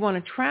 you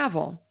want to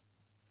travel,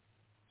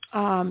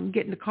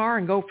 get in the car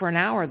and go for an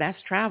hour,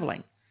 that's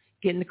traveling.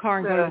 Get in the car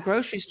and go to the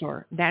grocery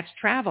store, that's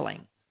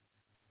traveling.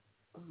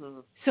 Mm-hmm.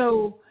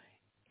 So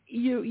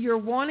you're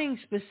wanting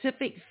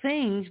specific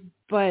things,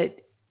 but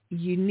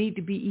you need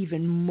to be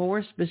even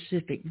more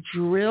specific.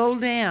 Drill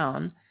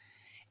down.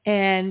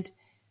 And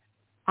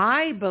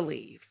I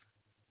believe,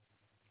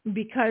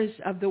 because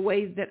of the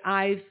way that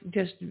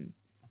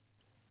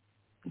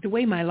the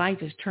way my life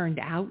has turned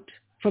out,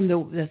 from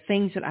the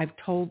things that I've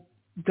told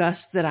Gus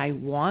that I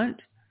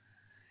want,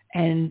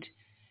 and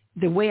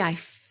the way I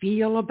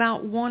feel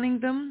about wanting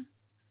them,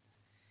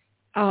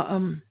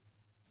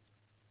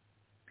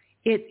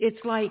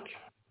 it's like,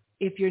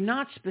 if you're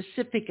not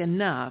specific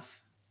enough,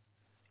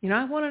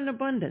 I want an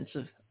abundance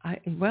of,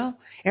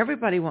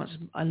 everybody wants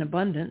an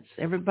abundance.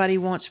 Everybody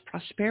wants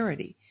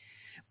prosperity.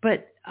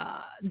 But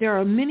there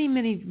are many,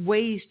 many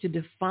ways to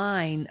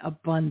define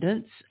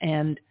abundance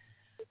and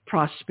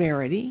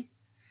prosperity.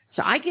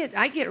 So I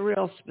get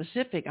real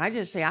specific. I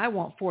just say, I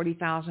want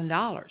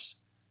 $40,000.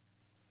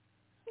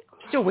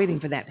 Still waiting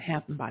for that to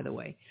happen, by the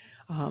way.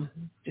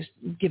 Just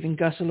giving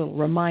Gus a little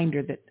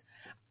reminder that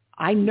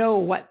I know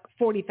what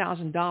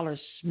 $40,000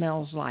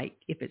 smells like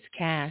if it's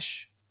cash.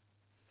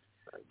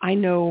 I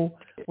know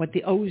what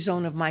the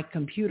ozone of my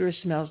computer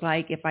smells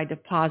like if I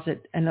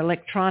deposit an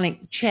electronic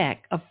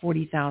check of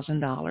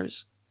 $40,000.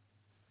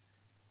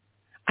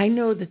 I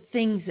know the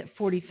things that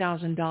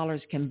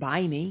 $40,000 can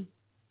buy me.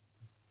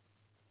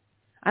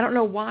 I don't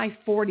know why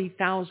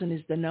 40,000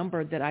 is the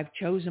number that I've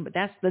chosen, but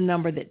that's the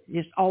number that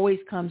just always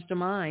comes to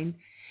mind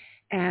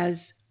as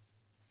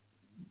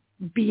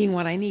being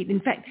what I need. In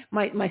fact,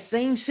 my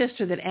same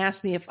sister that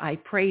asked me if I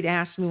prayed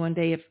asked me one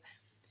day,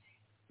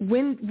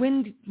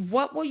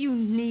 what will you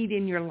need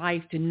in your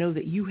life to know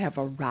that you have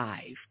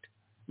arrived?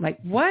 I'm like,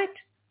 what?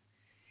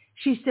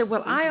 She said,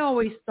 well, I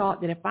always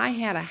thought that if I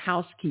had a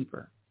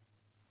housekeeper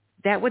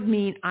that would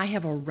mean I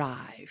have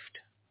arrived.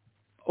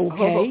 Okay?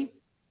 Oh.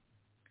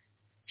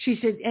 She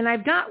said, and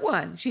I've got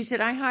one. She said,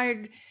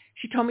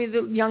 she told me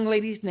the young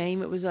lady's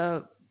name. It was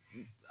a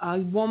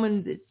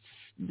woman that's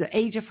the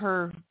age of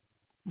her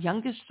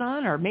youngest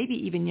son, or maybe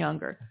even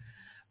younger.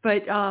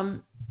 But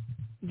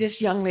this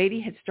young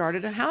lady had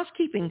started a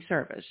housekeeping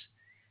service,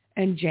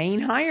 and Jane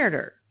hired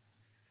her.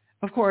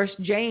 Of course,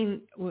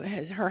 Jane,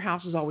 her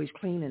house is always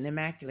clean and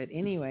immaculate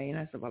anyway. And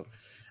I said, well,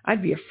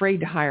 I'd be afraid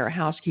to hire a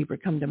housekeeper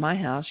to come to my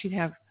house. She'd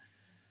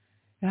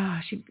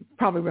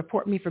probably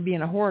report me for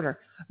being a hoarder.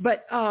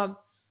 But,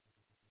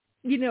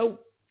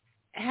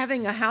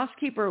 having a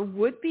housekeeper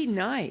would be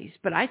nice.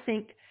 But I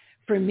think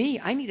for me,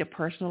 I need a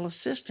personal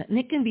assistant. And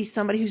it can be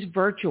somebody who's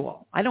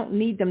virtual. I don't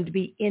need them to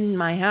be in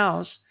my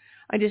house.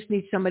 I just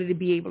need somebody to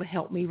be able to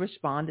help me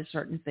respond to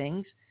certain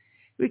things,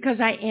 because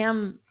I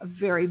am a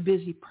very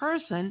busy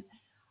person.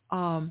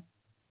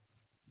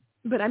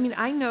 But I mean,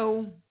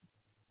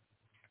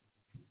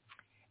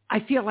 I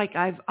feel like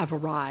I've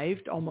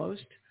arrived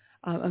almost.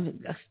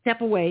 I'm a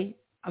step away.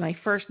 My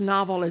first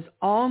novel is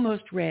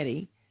almost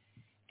ready.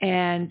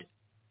 And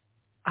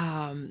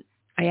I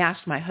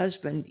asked my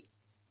husband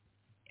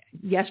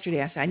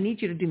yesterday, I said, I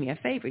need you to do me a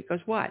favor. He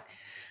goes, what?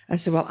 I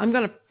said, well,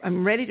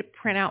 I'm ready to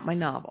print out my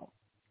novel,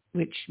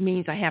 which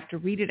means I have to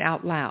read it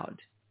out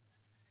loud.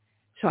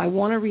 So I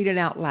want to read it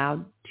out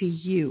loud to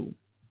you.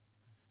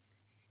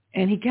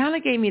 And he kind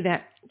of gave me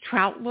that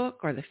trout look,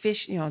 or the fish,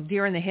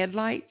 deer in the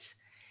headlights.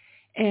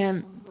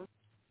 And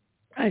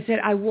I said,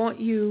 I want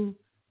you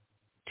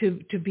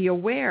to be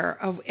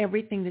aware of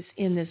everything that's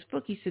in this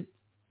book. He said,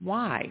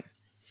 why?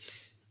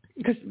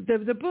 Because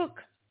the book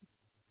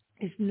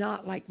is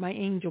not like my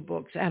angel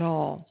books at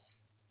all.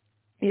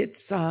 It's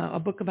a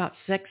book about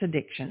sex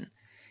addiction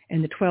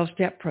and the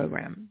 12-step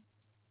program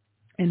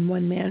and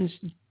one man's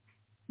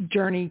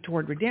journey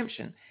toward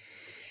redemption.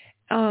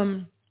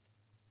 But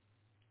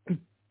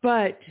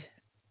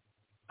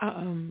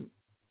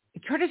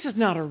Curtis is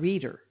not a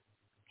reader.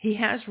 He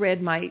has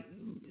read my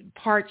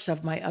parts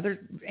of my other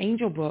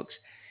angel books,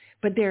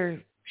 but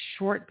they're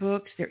short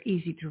books. They're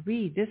easy to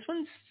read. This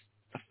one's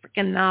a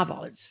freaking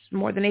novel. It's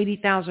more than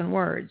 80,000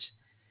 words.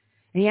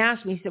 And he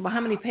asked me, he said, well, how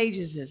many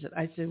pages is it?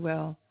 I said,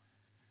 well,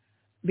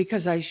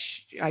 because I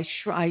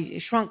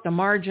shrunk the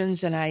margins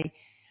and I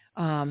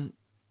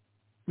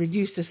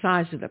reduced the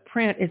size of the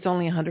print, it's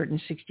only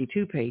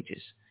 162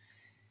 pages.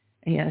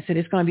 And I said,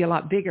 it's going to be a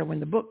lot bigger when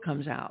the book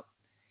comes out.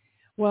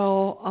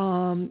 Well,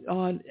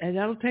 and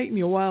that'll take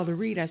me a while to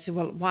read. I said,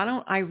 well, why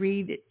don't I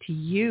read it to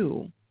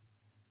you?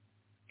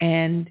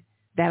 And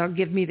that'll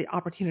give me the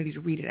opportunity to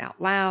read it out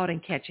loud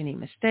and catch any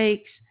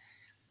mistakes.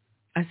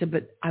 I said,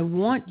 but I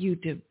want you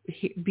to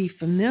be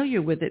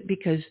familiar with it,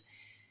 because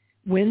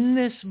when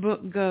this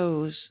book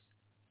goes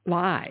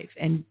live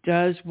and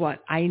does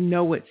what I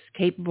know it's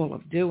capable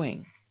of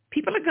doing,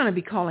 people are going to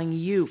be calling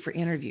you for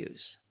interviews.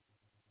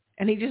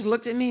 And he just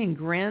looked at me and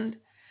grinned.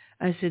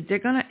 I said, they're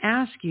going to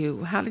ask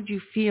you, how did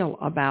you feel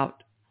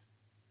about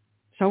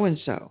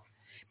so-and-so?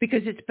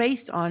 Because it's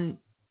based on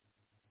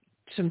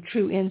some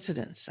true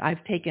incidents.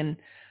 I've taken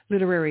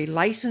literary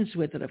license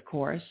with it, of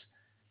course,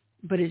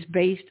 but it's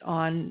based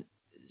on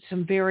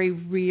some very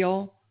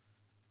real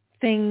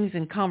things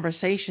and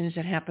conversations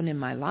that happened in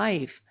my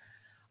life.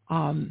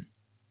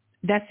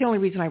 That's the only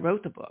reason I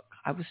wrote the book.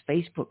 I was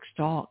Facebook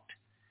stalked.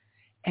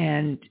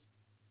 And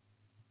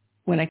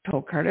when I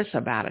told Curtis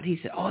about it, he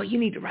said, oh, you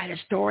need to write a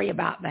story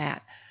about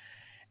that.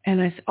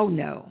 And I said, oh,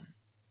 no.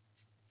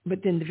 But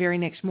then the very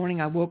next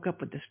morning, I woke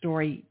up with the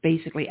story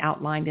basically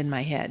outlined in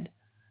my head.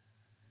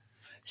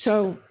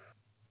 So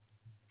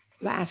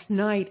last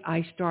night,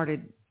 I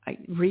started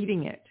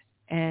reading it.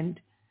 And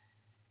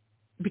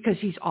because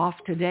he's off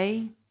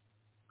today,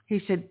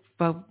 he said,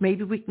 well,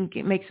 maybe we can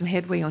make some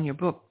headway on your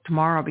book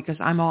tomorrow because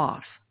I'm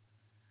off.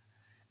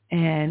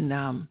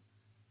 And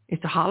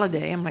it's a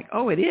holiday. I'm like,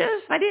 oh, it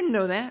is? I didn't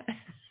know that.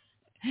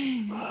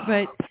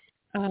 But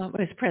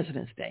it's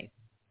President's Day,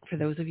 for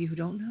those of you who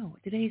don't know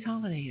what today's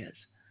holiday is.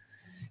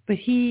 But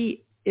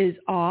he is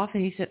off,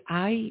 and he said,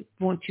 I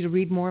want you to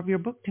read more of your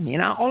book to me.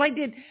 And all I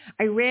did,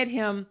 I read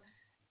him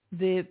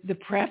the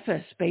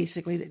preface,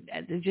 basically.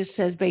 It just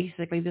says,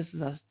 basically, this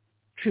is a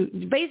true,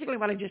 basically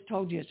what I just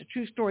told you is a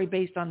true story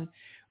based on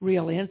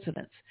real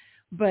incidents.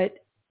 But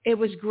it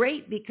was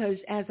great because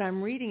as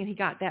I'm reading, and he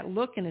got that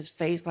look in his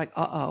face like,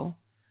 uh-oh.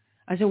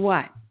 I said,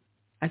 what?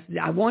 I said,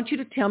 I want you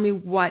to tell me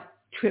what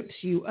trips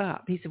you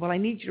up. He said, well, I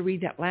need you to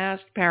read that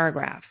last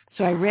paragraph.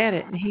 So I read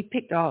it, and he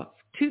picked off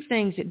two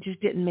things that just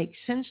didn't make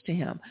sense to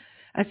him.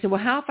 I said,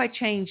 well, how if I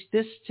change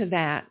this to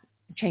that,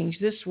 change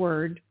this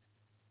word?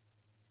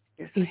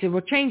 He said,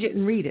 well, change it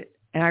and read it.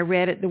 And I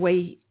read it the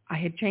way I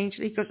had changed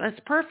it. He goes, that's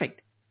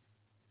perfect.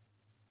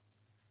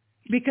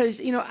 Because,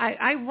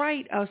 I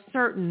write a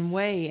certain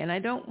way, and I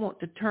don't want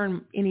to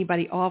turn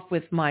anybody off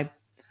with my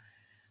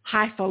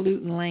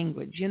highfalutin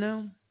language,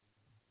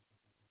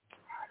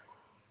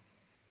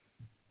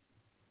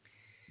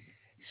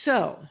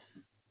 So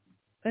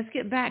let's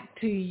get back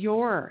to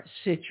your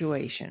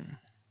situation.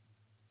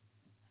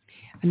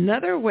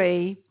 Another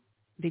way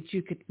that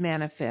you could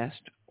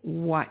manifest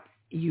what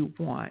you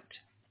want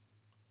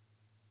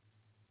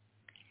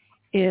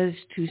is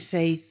to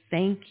say,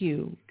 thank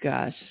you,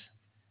 Gus,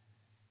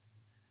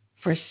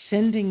 for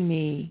sending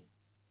me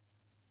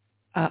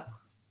a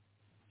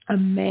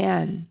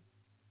man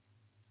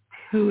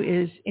who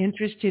is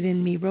interested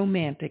in me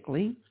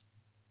romantically,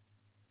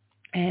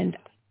 and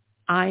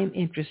I'm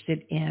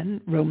interested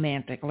in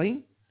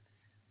romantically,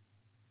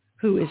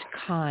 who is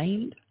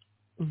kind,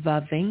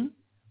 loving,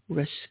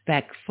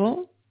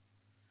 respectful,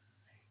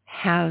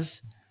 has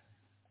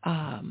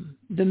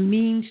the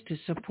means to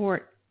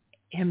support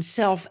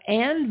himself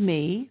and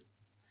me,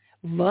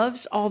 loves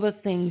all the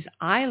things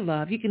I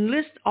love. You can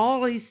list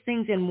all these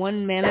things in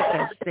one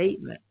manifest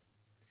statement.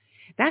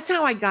 That's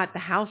how I got the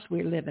house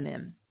we're living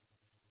in.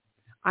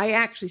 I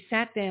actually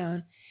sat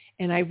down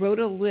and I wrote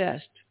a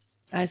list.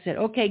 I said,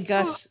 okay,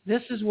 Gus,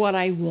 this is what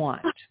I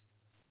want.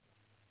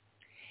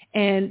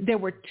 And there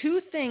were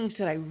two things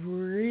that I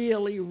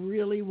really,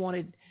 really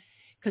wanted,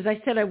 because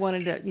I said I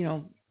wanted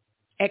a,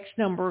 X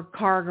number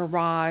car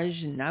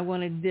garage, and I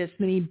wanted this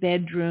many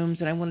bedrooms,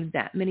 and I wanted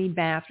that many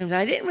bathrooms.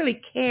 I didn't really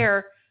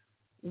care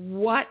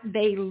what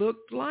they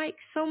looked like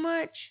so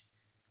much,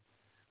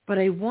 but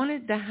I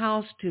wanted the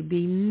house to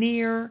be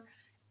near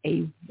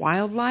a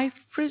wildlife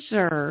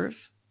preserve,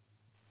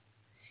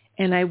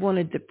 and I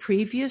wanted the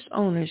previous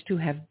owners to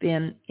have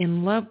been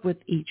in love with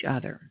each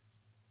other,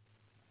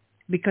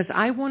 because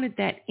I wanted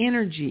that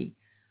energy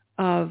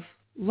of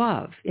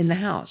love in the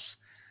house.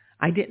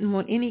 I didn't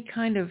want any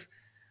kind of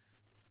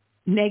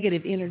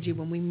negative energy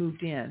when we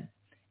moved in.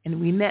 And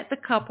we met the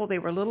couple. They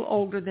were a little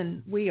older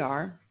than we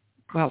are.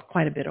 Well,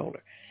 quite a bit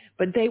older.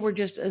 But they were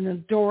just an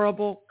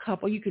adorable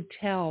couple. You could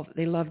tell that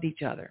they loved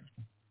each other.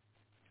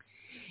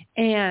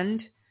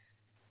 And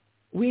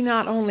we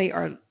not only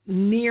are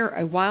near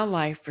a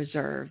wildlife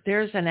preserve,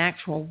 there's an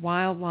actual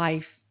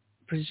wildlife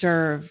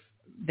preserve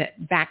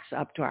that backs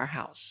up to our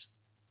house.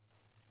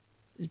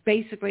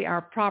 Basically,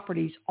 our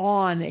property's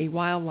on a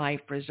wildlife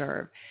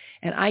preserve.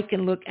 And I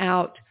can look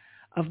out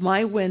of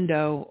my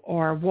window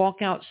or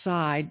walk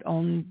outside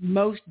on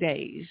most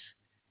days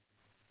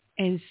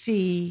and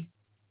see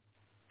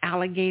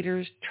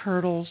alligators,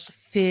 turtles,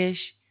 fish,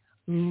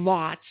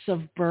 lots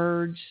of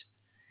birds.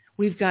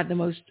 We've got the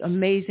most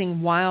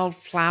amazing wild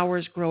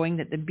flowers growing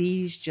that the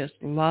bees just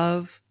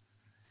love.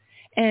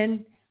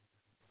 And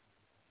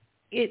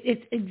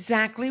it's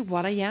exactly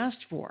what I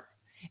asked for.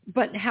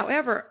 But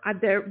however,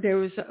 there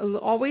was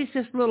always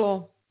this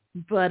little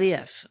but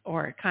if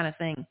or kind of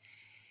thing.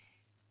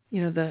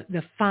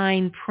 The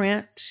fine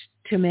print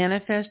to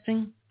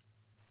manifesting.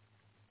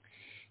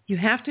 You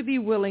have to be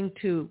willing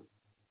to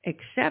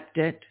accept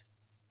it,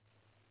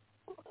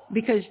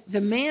 because the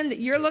man that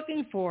you're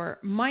looking for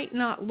might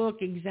not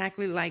look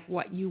exactly like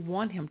what you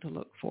want him to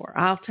look for.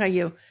 I'll tell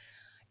you,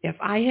 if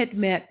I had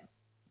met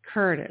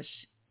Curtis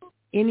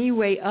any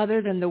way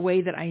other than the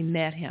way that I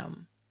met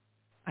him,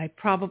 I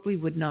probably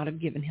would not have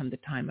given him the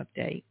time of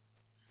day.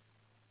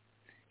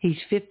 He's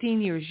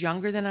 15 years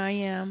younger than I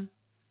am.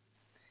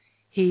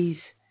 He's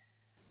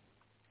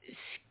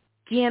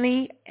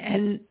skinny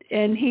and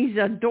he's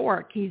a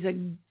dork. He's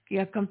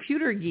a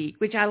computer geek,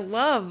 which I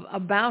love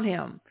about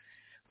him.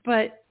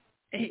 But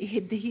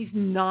he's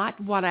not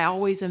what I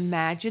always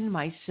imagined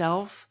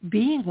myself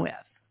being with.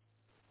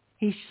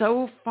 He's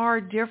so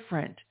far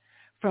different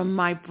from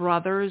my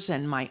brothers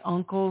and my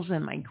uncles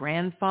and my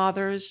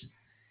grandfathers,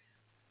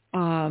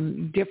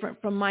 different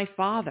from my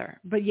father,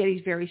 but yet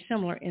he's very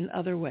similar in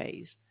other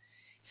ways.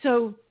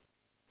 So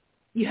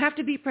you have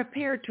to be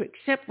prepared to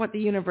accept what the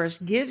universe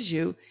gives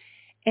you,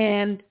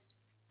 and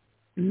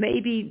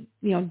maybe,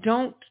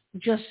 don't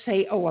just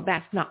say, oh, well,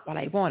 that's not what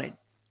I wanted.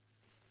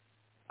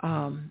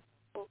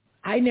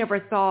 I never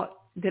thought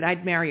that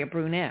I'd marry a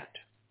brunette,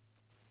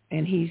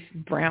 and he's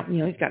brown,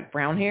 he's got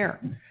brown hair.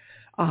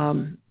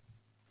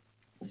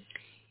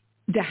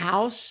 The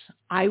house,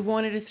 I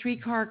wanted a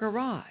 3-car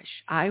garage.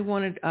 I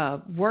wanted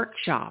a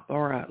workshop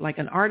or like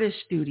an artist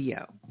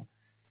studio.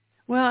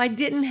 Well, I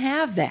didn't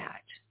have that.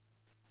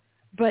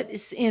 But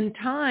in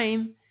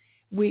time,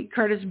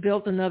 Curtis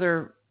built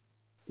another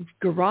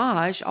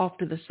garage off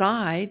to the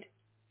side,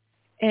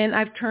 and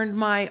I've turned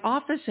my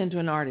office into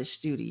an artist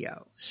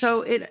studio.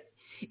 So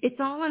it's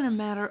all in a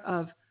matter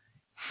of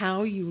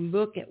how you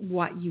look at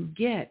what you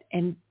get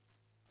and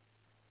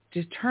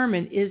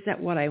determine, is that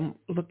what I'm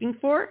looking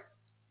for?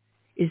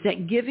 Is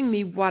that giving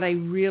me what I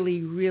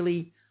really,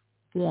 really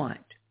want?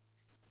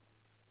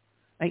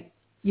 Like,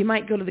 you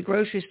might go to the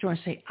grocery store and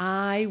say,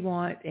 I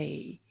want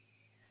a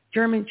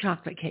German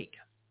chocolate cake.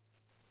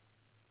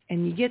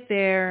 And you get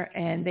there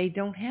and they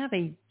don't have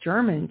a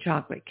German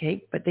chocolate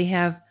cake, but they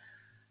have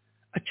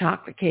a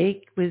chocolate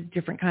cake with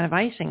different kind of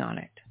icing on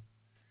it.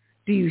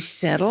 Do you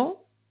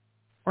settle,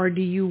 or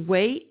do you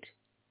wait,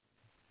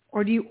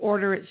 or do you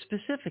order it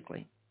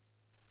specifically?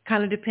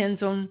 Kind of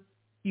depends on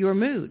your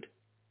mood.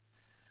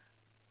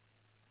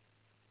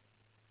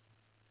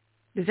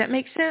 Does that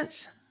make sense?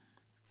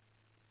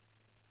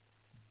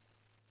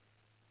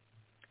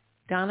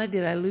 Donna,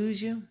 did I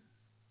lose you?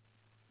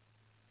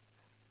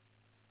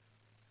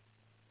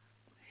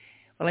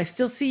 Well, I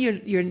still see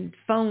your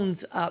phone's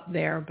up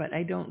there, but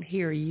I don't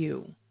hear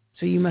you.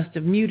 So you must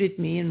have muted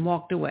me and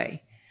walked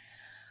away.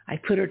 I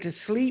put her to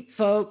sleep,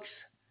 folks.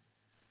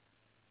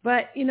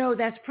 But,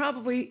 that's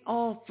probably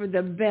all for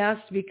the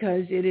best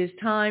because it is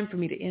time for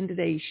me to end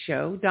today's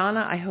show.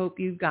 Donna, I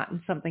hope you've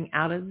gotten something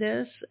out of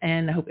this,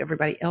 and I hope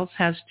everybody else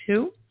has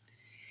too.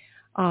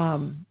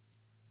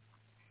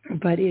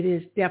 But it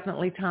is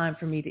definitely time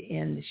for me to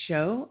end the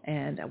show,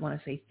 and I want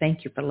to say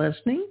thank you for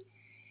listening.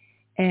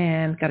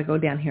 And got to go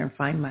down here and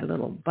find my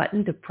little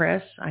button to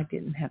press. I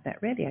didn't have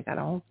that ready. I got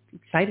all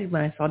excited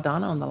when I saw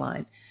Donna on the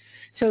line.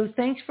 So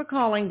thanks for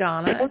calling,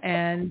 Donna.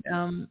 And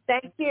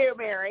thank you,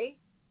 Mary.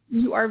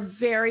 You are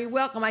very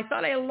welcome. I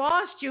thought I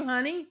lost you,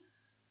 honey.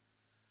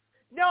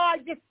 No, I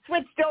just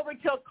switched over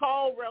to a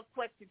call real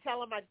quick to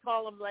tell him I'd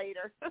call him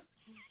later.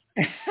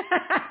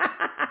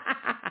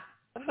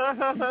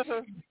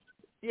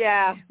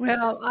 Yeah.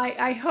 Well,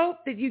 I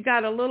hope that you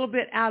got a little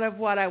bit out of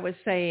what I was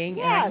saying,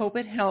 yes. And I hope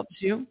it helps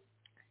you.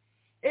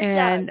 It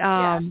does.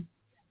 Yeah.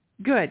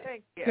 Good.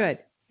 Thank you. Good.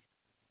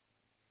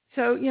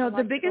 So,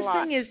 the biggest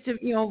thing is to,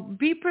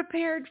 be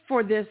prepared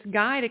for this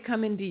guy to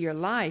come into your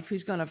life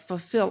who's going to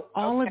fulfill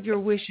all of your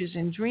wishes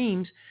and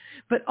dreams.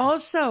 But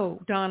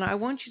also, Donna, I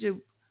want you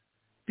to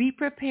be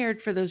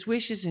prepared for those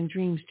wishes and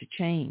dreams to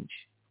change.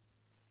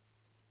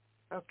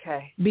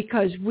 Okay.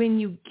 Because when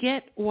you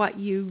get what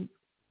you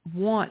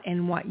want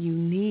and what you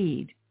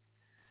need,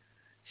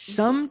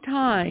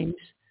 sometimes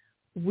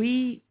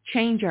we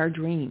change our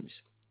dreams.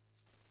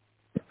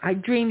 I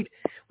dreamed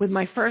with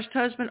my first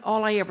husband,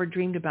 all I ever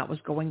dreamed about was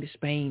going to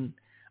Spain.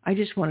 I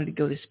just wanted to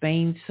go to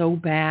Spain so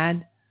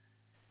bad.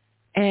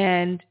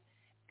 And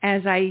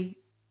as I,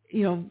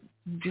 I'm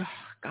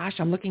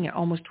looking at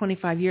almost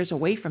 25 years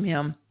away from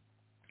him.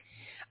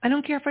 I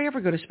don't care if I ever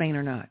go to Spain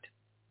or not.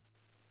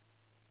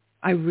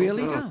 I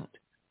really don't.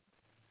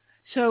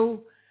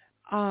 So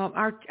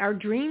our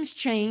dreams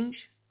change.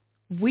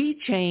 We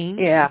change.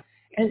 Yeah.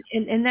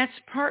 And that's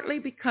partly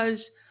because,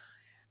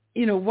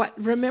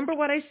 remember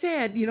what I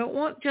said, you don't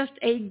want just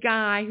a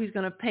guy who's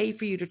going to pay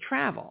for you to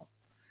travel,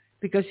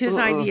 because his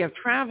idea of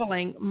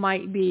traveling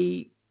might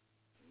be,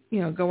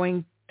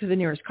 going to the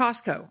nearest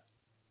Costco.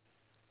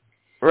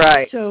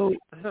 Right. So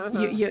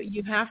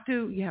you have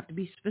to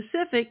be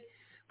specific,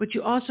 but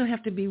you also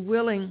have to be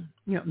willing,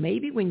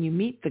 maybe when you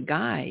meet the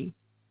guy,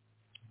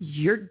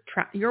 your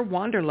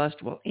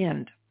wanderlust will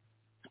end.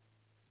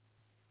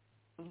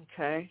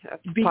 Okay.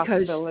 That's a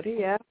possibility,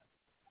 yeah.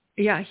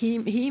 Yeah,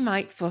 he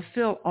might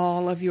fulfill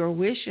all of your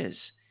wishes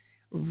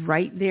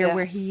right there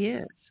where he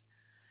is.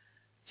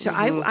 So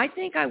I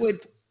think I would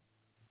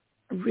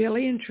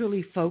really and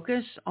truly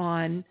focus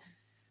on,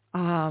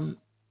 I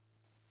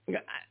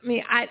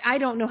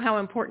don't know how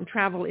important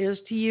travel is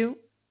to you.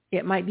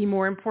 It might be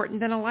more important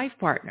than a life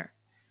partner.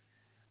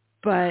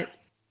 But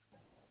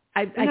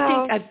I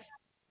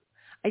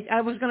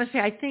was going to say,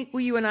 I think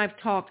you and I have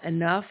talked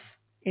enough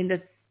in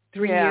the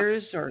 3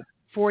 years or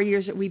 4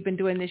 years that we've been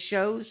doing these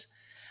shows.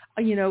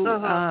 Having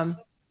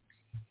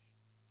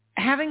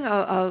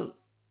a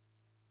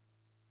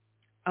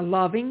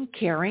loving,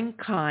 caring,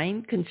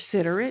 kind,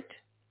 considerate,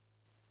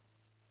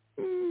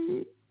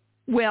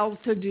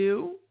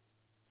 well-to-do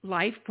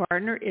life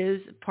partner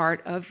is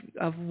part of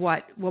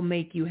what will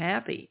make you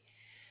happy.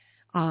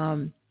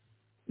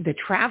 The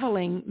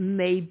traveling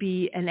may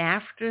be an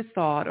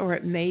afterthought, or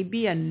it may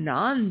be a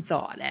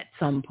non-thought at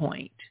some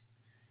point.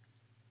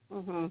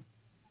 Mm-hmm.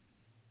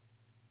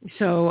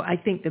 So I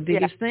think the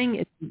biggest thing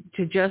is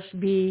to just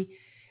be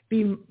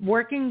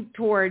working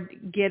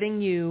toward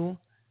getting you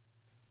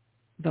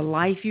the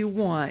life you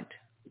want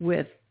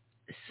with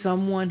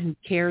someone who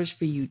cares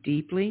for you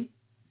deeply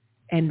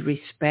and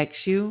respects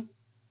you.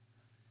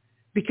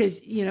 Because,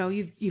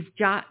 you've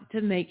got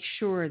to make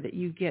sure that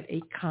you get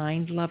a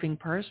kind, loving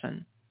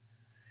person.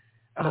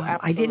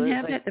 I didn't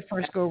have that the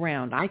first go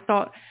round. I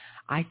thought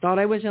I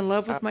was in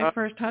love with my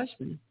first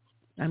husband.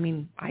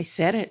 I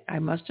said it. I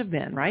must have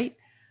been, right?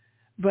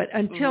 But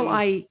until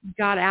I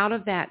got out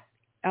of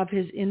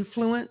his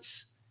influence,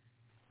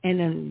 and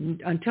then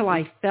until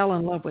I fell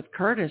in love with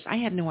Curtis, I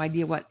had no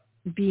idea what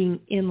being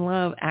in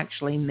love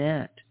actually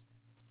meant.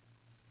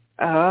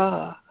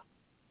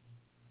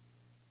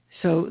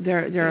 So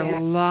there are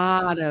a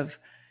lot of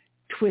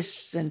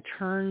twists and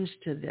turns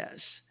to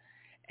this,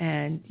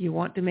 and you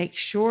want to make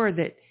sure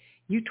that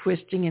you're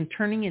twisting and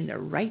turning in the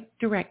right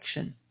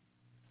direction,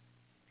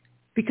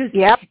 because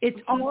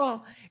it's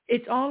all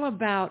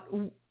about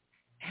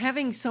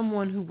having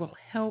someone who will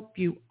help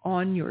you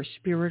on your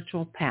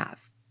spiritual path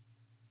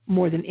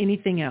more than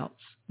anything else.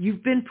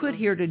 You've been put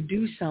here to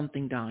do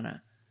something,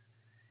 Donna.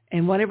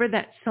 And whatever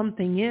that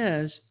something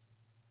is,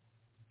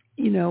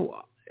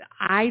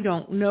 I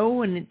don't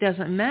know, and it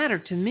doesn't matter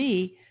to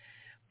me,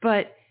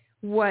 but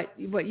what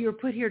you're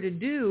put here to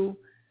do,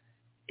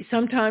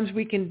 sometimes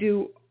we can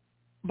do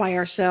by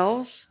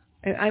ourselves.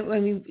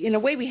 In a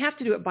way we have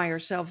to do it by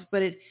ourselves,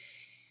 but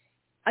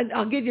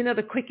I'll give you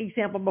another quick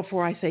example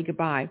before I say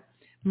goodbye.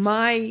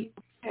 My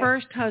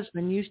first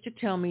husband used to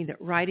tell me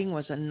that writing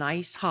was a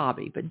nice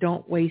hobby, but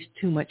don't waste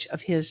too much of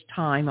his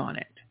time on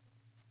it.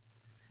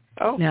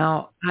 Oh.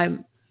 Now,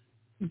 I'm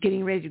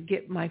getting ready to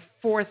get my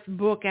 4th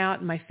book out,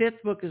 and my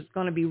 5th book is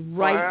going to be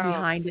right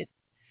behind it.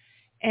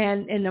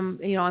 And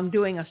I'm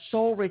doing a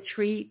soul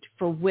retreat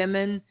for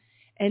women.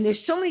 And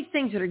there's so many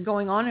things that are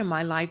going on in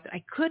my life that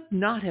I could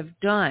not have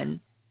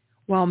done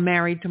while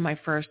married to my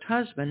first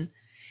husband.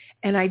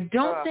 And I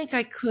don't think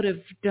I could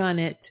have done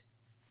it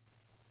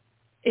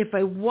if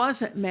I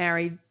wasn't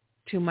married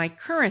to my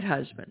current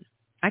husband.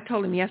 I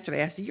told him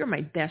yesterday, I said, "You're my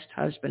best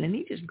husband." And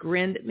he just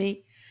grinned at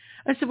me.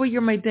 I said, "Well,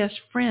 you're my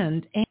best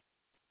friend and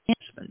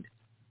husband."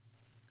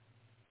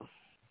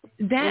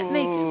 That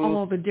makes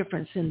all the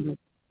difference in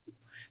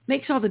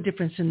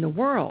the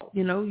world.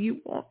 You know,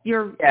 you want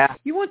your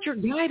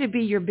guy to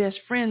be your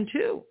best friend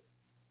too.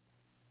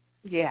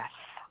 Yes.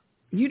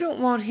 You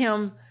don't want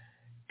him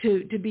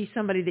to be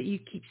somebody that you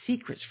keep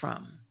secrets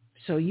from.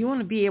 So you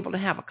want to be able to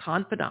have a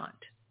confidant.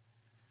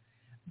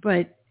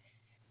 But,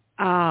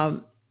 I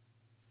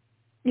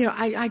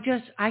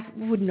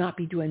would not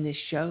be doing this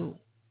show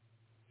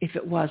if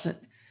it wasn't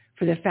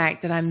for the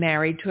fact that I'm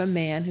married to a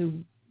man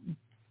who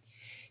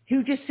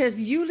just says,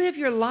 you live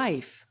your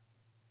life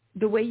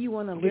the way you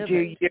want to live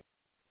it.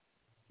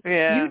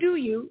 Yeah. You do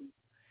you.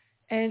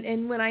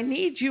 And when I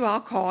need you,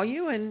 I'll call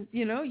you, and,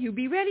 you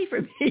be ready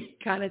for me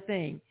kind of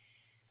thing.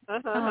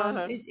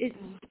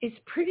 It's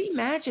pretty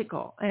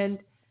magical. And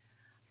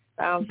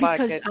sounds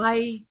because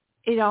like it.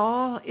 It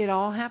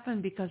all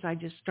happened because I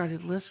just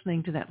started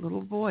listening to that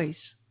little voice,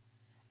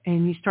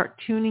 and you start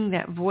tuning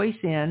that voice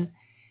in,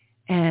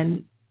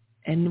 and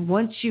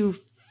once you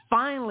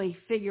finally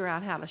figure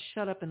out how to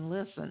shut up and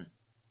listen,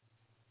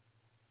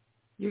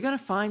 you're going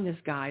to find this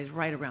guy is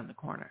right around the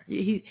corner.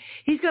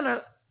 He's going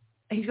to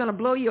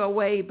blow you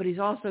away, but he's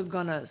also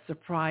going to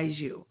surprise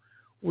you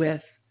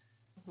with,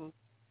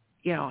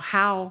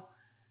 how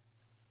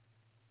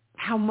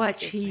much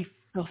he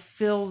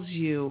fulfills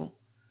you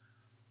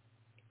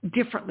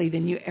differently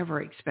than you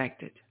ever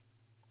expected.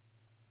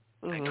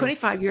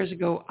 25 years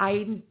ago,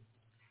 I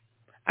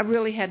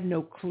really had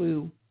no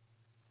clue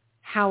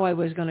how I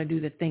was going to do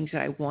the things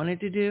that I wanted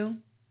to do.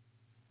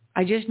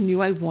 I just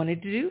knew I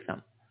wanted to do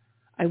them.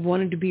 I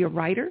wanted to be a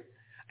writer.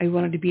 I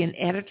wanted to be an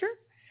editor.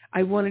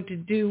 I wanted to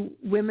do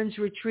women's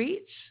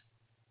retreats.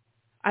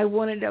 I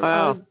wanted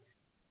a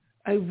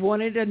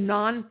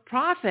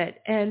nonprofit.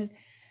 And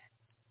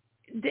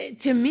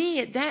to me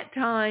at that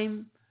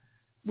time,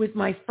 with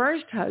my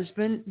first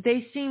husband,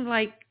 they seemed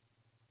like,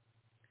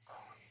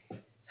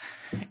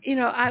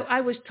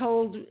 I was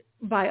told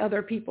by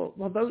other people,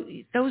 well,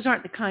 those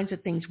aren't the kinds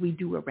of things we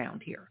do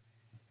around here.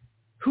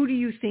 Who do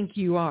you think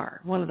you are?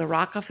 One of the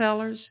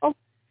Rockefellers? Oh.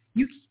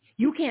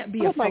 You can't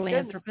be a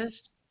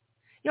philanthropist.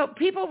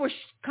 People were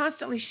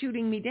constantly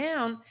shooting me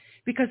down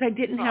because I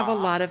didn't have a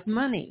lot of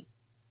money.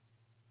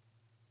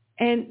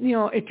 And,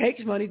 it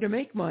takes money to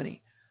make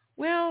money.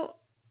 Well,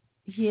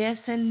 yes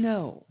and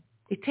no.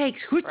 It takes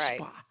chutzpah. Right.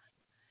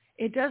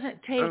 It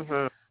doesn't take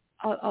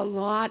a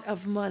lot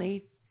of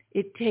money.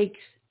 It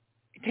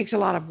takes a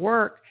lot of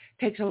work,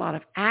 takes a lot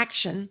of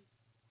action.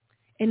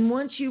 And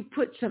once you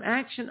put some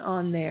action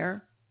on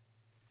there,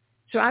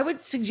 so I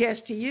would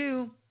suggest to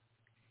you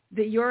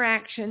that your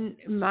action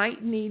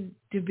might need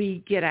to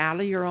be get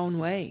out of your own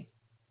way.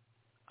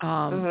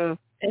 And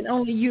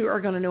only you are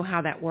going to know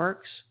how that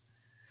works.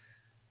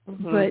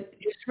 But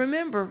just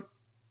remember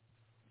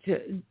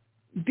to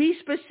be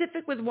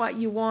specific with what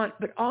you want,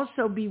 but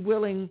also be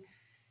willing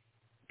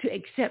to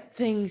accept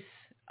things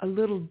a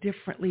little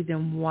differently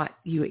than what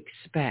you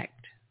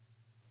expect.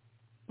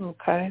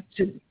 Okay.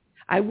 So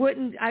I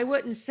wouldn't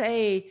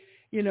say,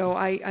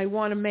 I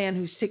want a man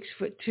who's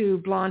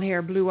 6'2", blonde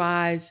hair, blue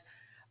eyes,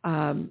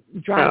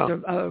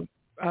 drives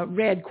a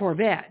red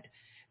Corvette,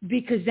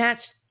 because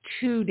that's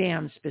too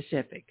damn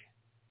specific.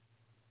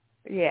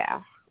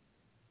 Yeah.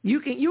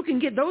 You can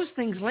get those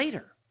things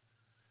later,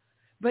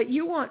 but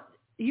you want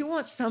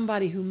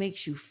somebody who makes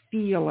you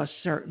feel a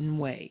certain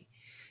way.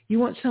 You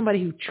want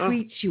somebody who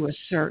treats you a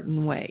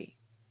certain way.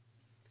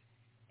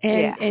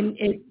 And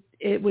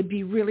it would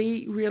be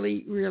really,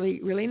 really,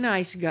 really, really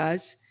nice, Gus,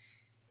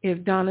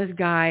 if Donna's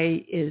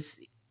guy is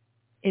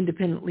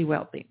independently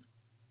wealthy.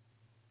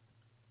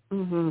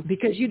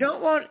 Because you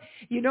don't want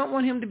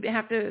him to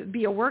have to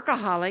be a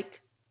workaholic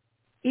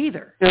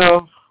either.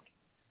 No.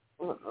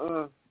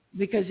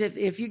 Because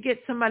if you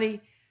get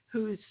somebody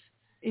who's,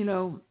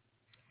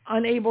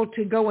 unable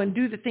to go and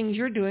do the things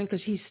you're doing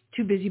because he's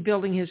too busy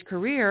building his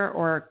career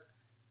or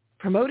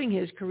promoting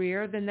his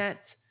career, then that's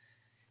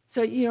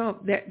where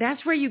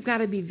you've got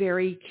to be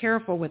very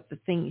careful with the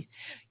things.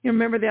 You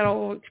remember that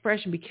old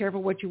expression, be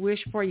careful what you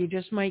wish for, you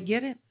just might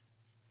get it?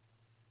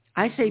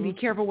 I say be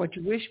careful what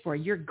you wish for,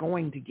 you're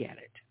going to get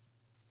it.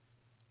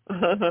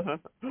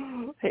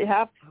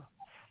 Yep.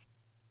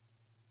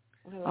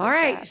 All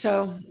right,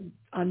 so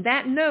on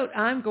that note,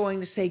 I'm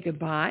going to say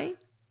goodbye.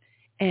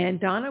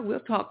 And Donna, we'll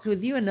talk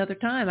with you another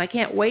time. I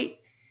can't wait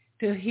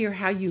to hear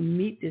how you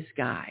meet this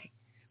guy.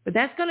 But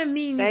that's going to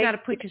mean you got to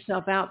put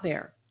yourself out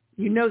there.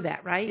 You know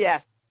that, right?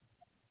 Yes.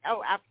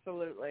 Oh,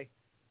 absolutely.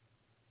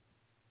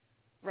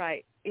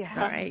 Right. Yeah.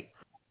 All right.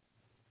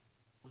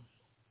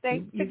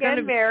 Thanks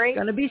again, Mary.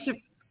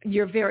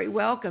 You're very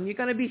welcome. You're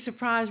going to be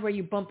surprised where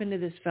you bump into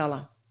this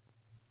fella.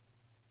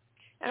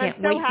 And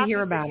Can't wait to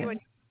hear about it.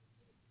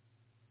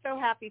 So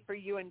happy for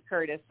you and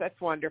Curtis.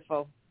 That's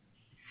wonderful.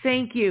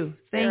 Thank you.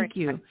 Thank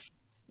you.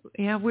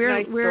 Yeah,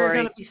 we're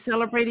going to be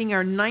celebrating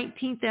our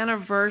 19th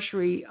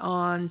anniversary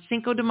on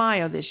Cinco de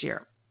Mayo this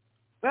year.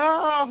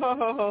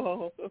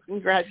 Oh,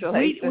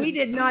 congratulations! We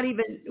did not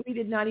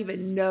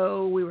even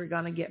know we were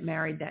going to get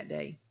married that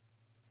day.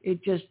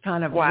 It just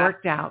kind of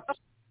worked out.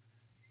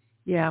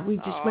 Yeah, we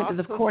just went to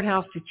the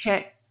courthouse to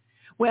check.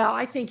 Well,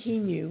 I think he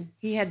knew.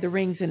 He had the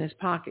rings in his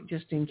pocket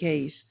just in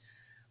case.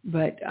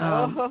 But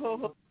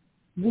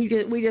we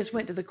just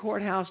went to the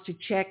courthouse to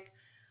check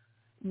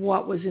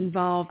what was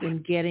involved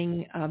in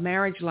getting a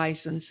marriage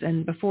license,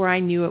 and before I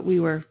knew it,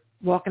 we were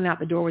walking out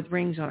the door with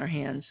rings on our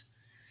hands.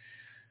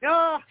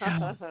 So,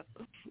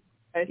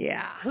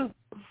 yeah.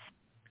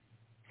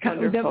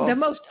 The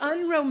most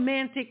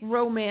unromantic,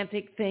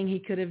 romantic thing he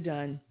could have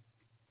done.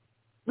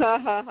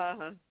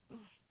 All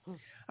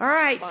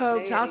right,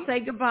 folks, I'll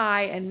say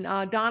goodbye, and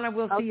Donna,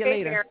 we'll see you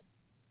later. Mary.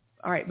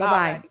 All right,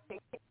 bye-bye.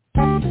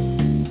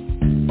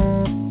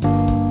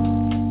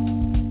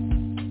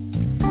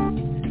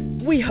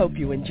 We hope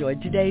you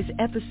enjoyed today's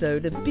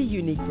episode of Be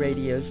Unique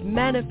Radio's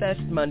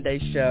Manifest Monday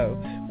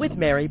show with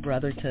Mary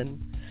Brotherton.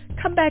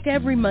 Come back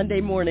every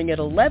Monday morning at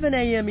 11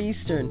 a.m.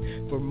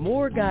 Eastern for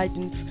more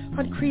guidance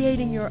on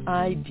creating your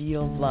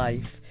ideal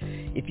life.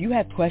 If you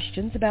have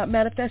questions about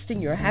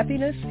manifesting your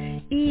happiness,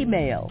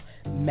 email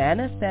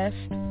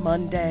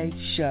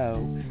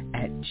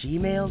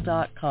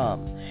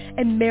manifestmondayshow@gmail.com,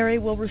 and Mary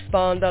will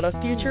respond on a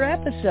future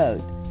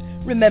episode.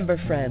 Remember,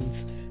 friends,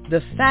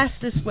 the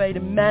fastest way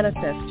to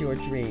manifest your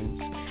dreams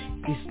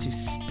is to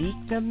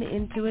speak them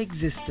into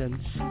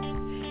existence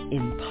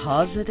in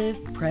positive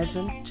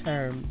present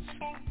terms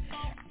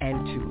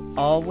and to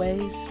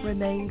always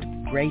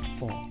remain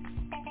grateful.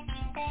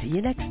 See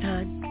you next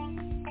time.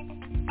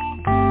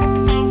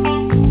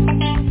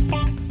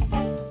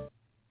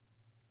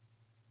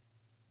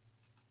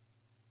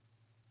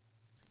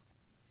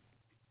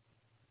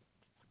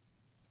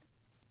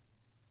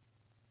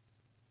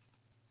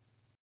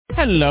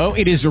 Hello,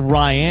 it is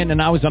Ryan,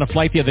 and I was on a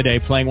flight the other day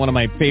playing one of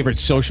my favorite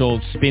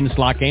social spin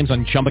slot games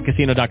on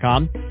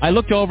ChumbaCasino.com. I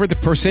looked over at the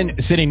person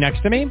sitting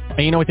next to me, and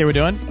you know what they were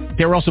doing?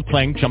 They were also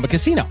playing Chumba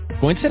Casino.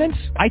 Coincidence?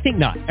 I think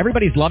not.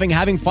 Everybody's loving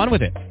having fun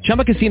with it.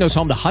 Chumba Casino is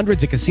home to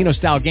hundreds of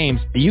casino-style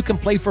games that you can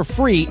play for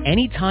free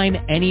anytime,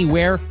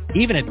 anywhere,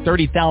 even at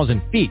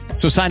 30,000 feet.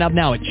 So sign up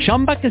now at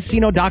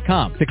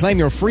ChumbaCasino.com to claim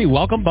your free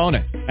welcome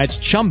bonus. That's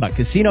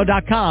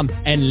ChumbaCasino.com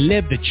and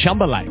live the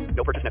Chumba life.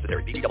 No purchase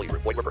necessary. VGW.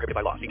 Void where prohibited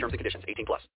by law. See terms and conditions. 18+.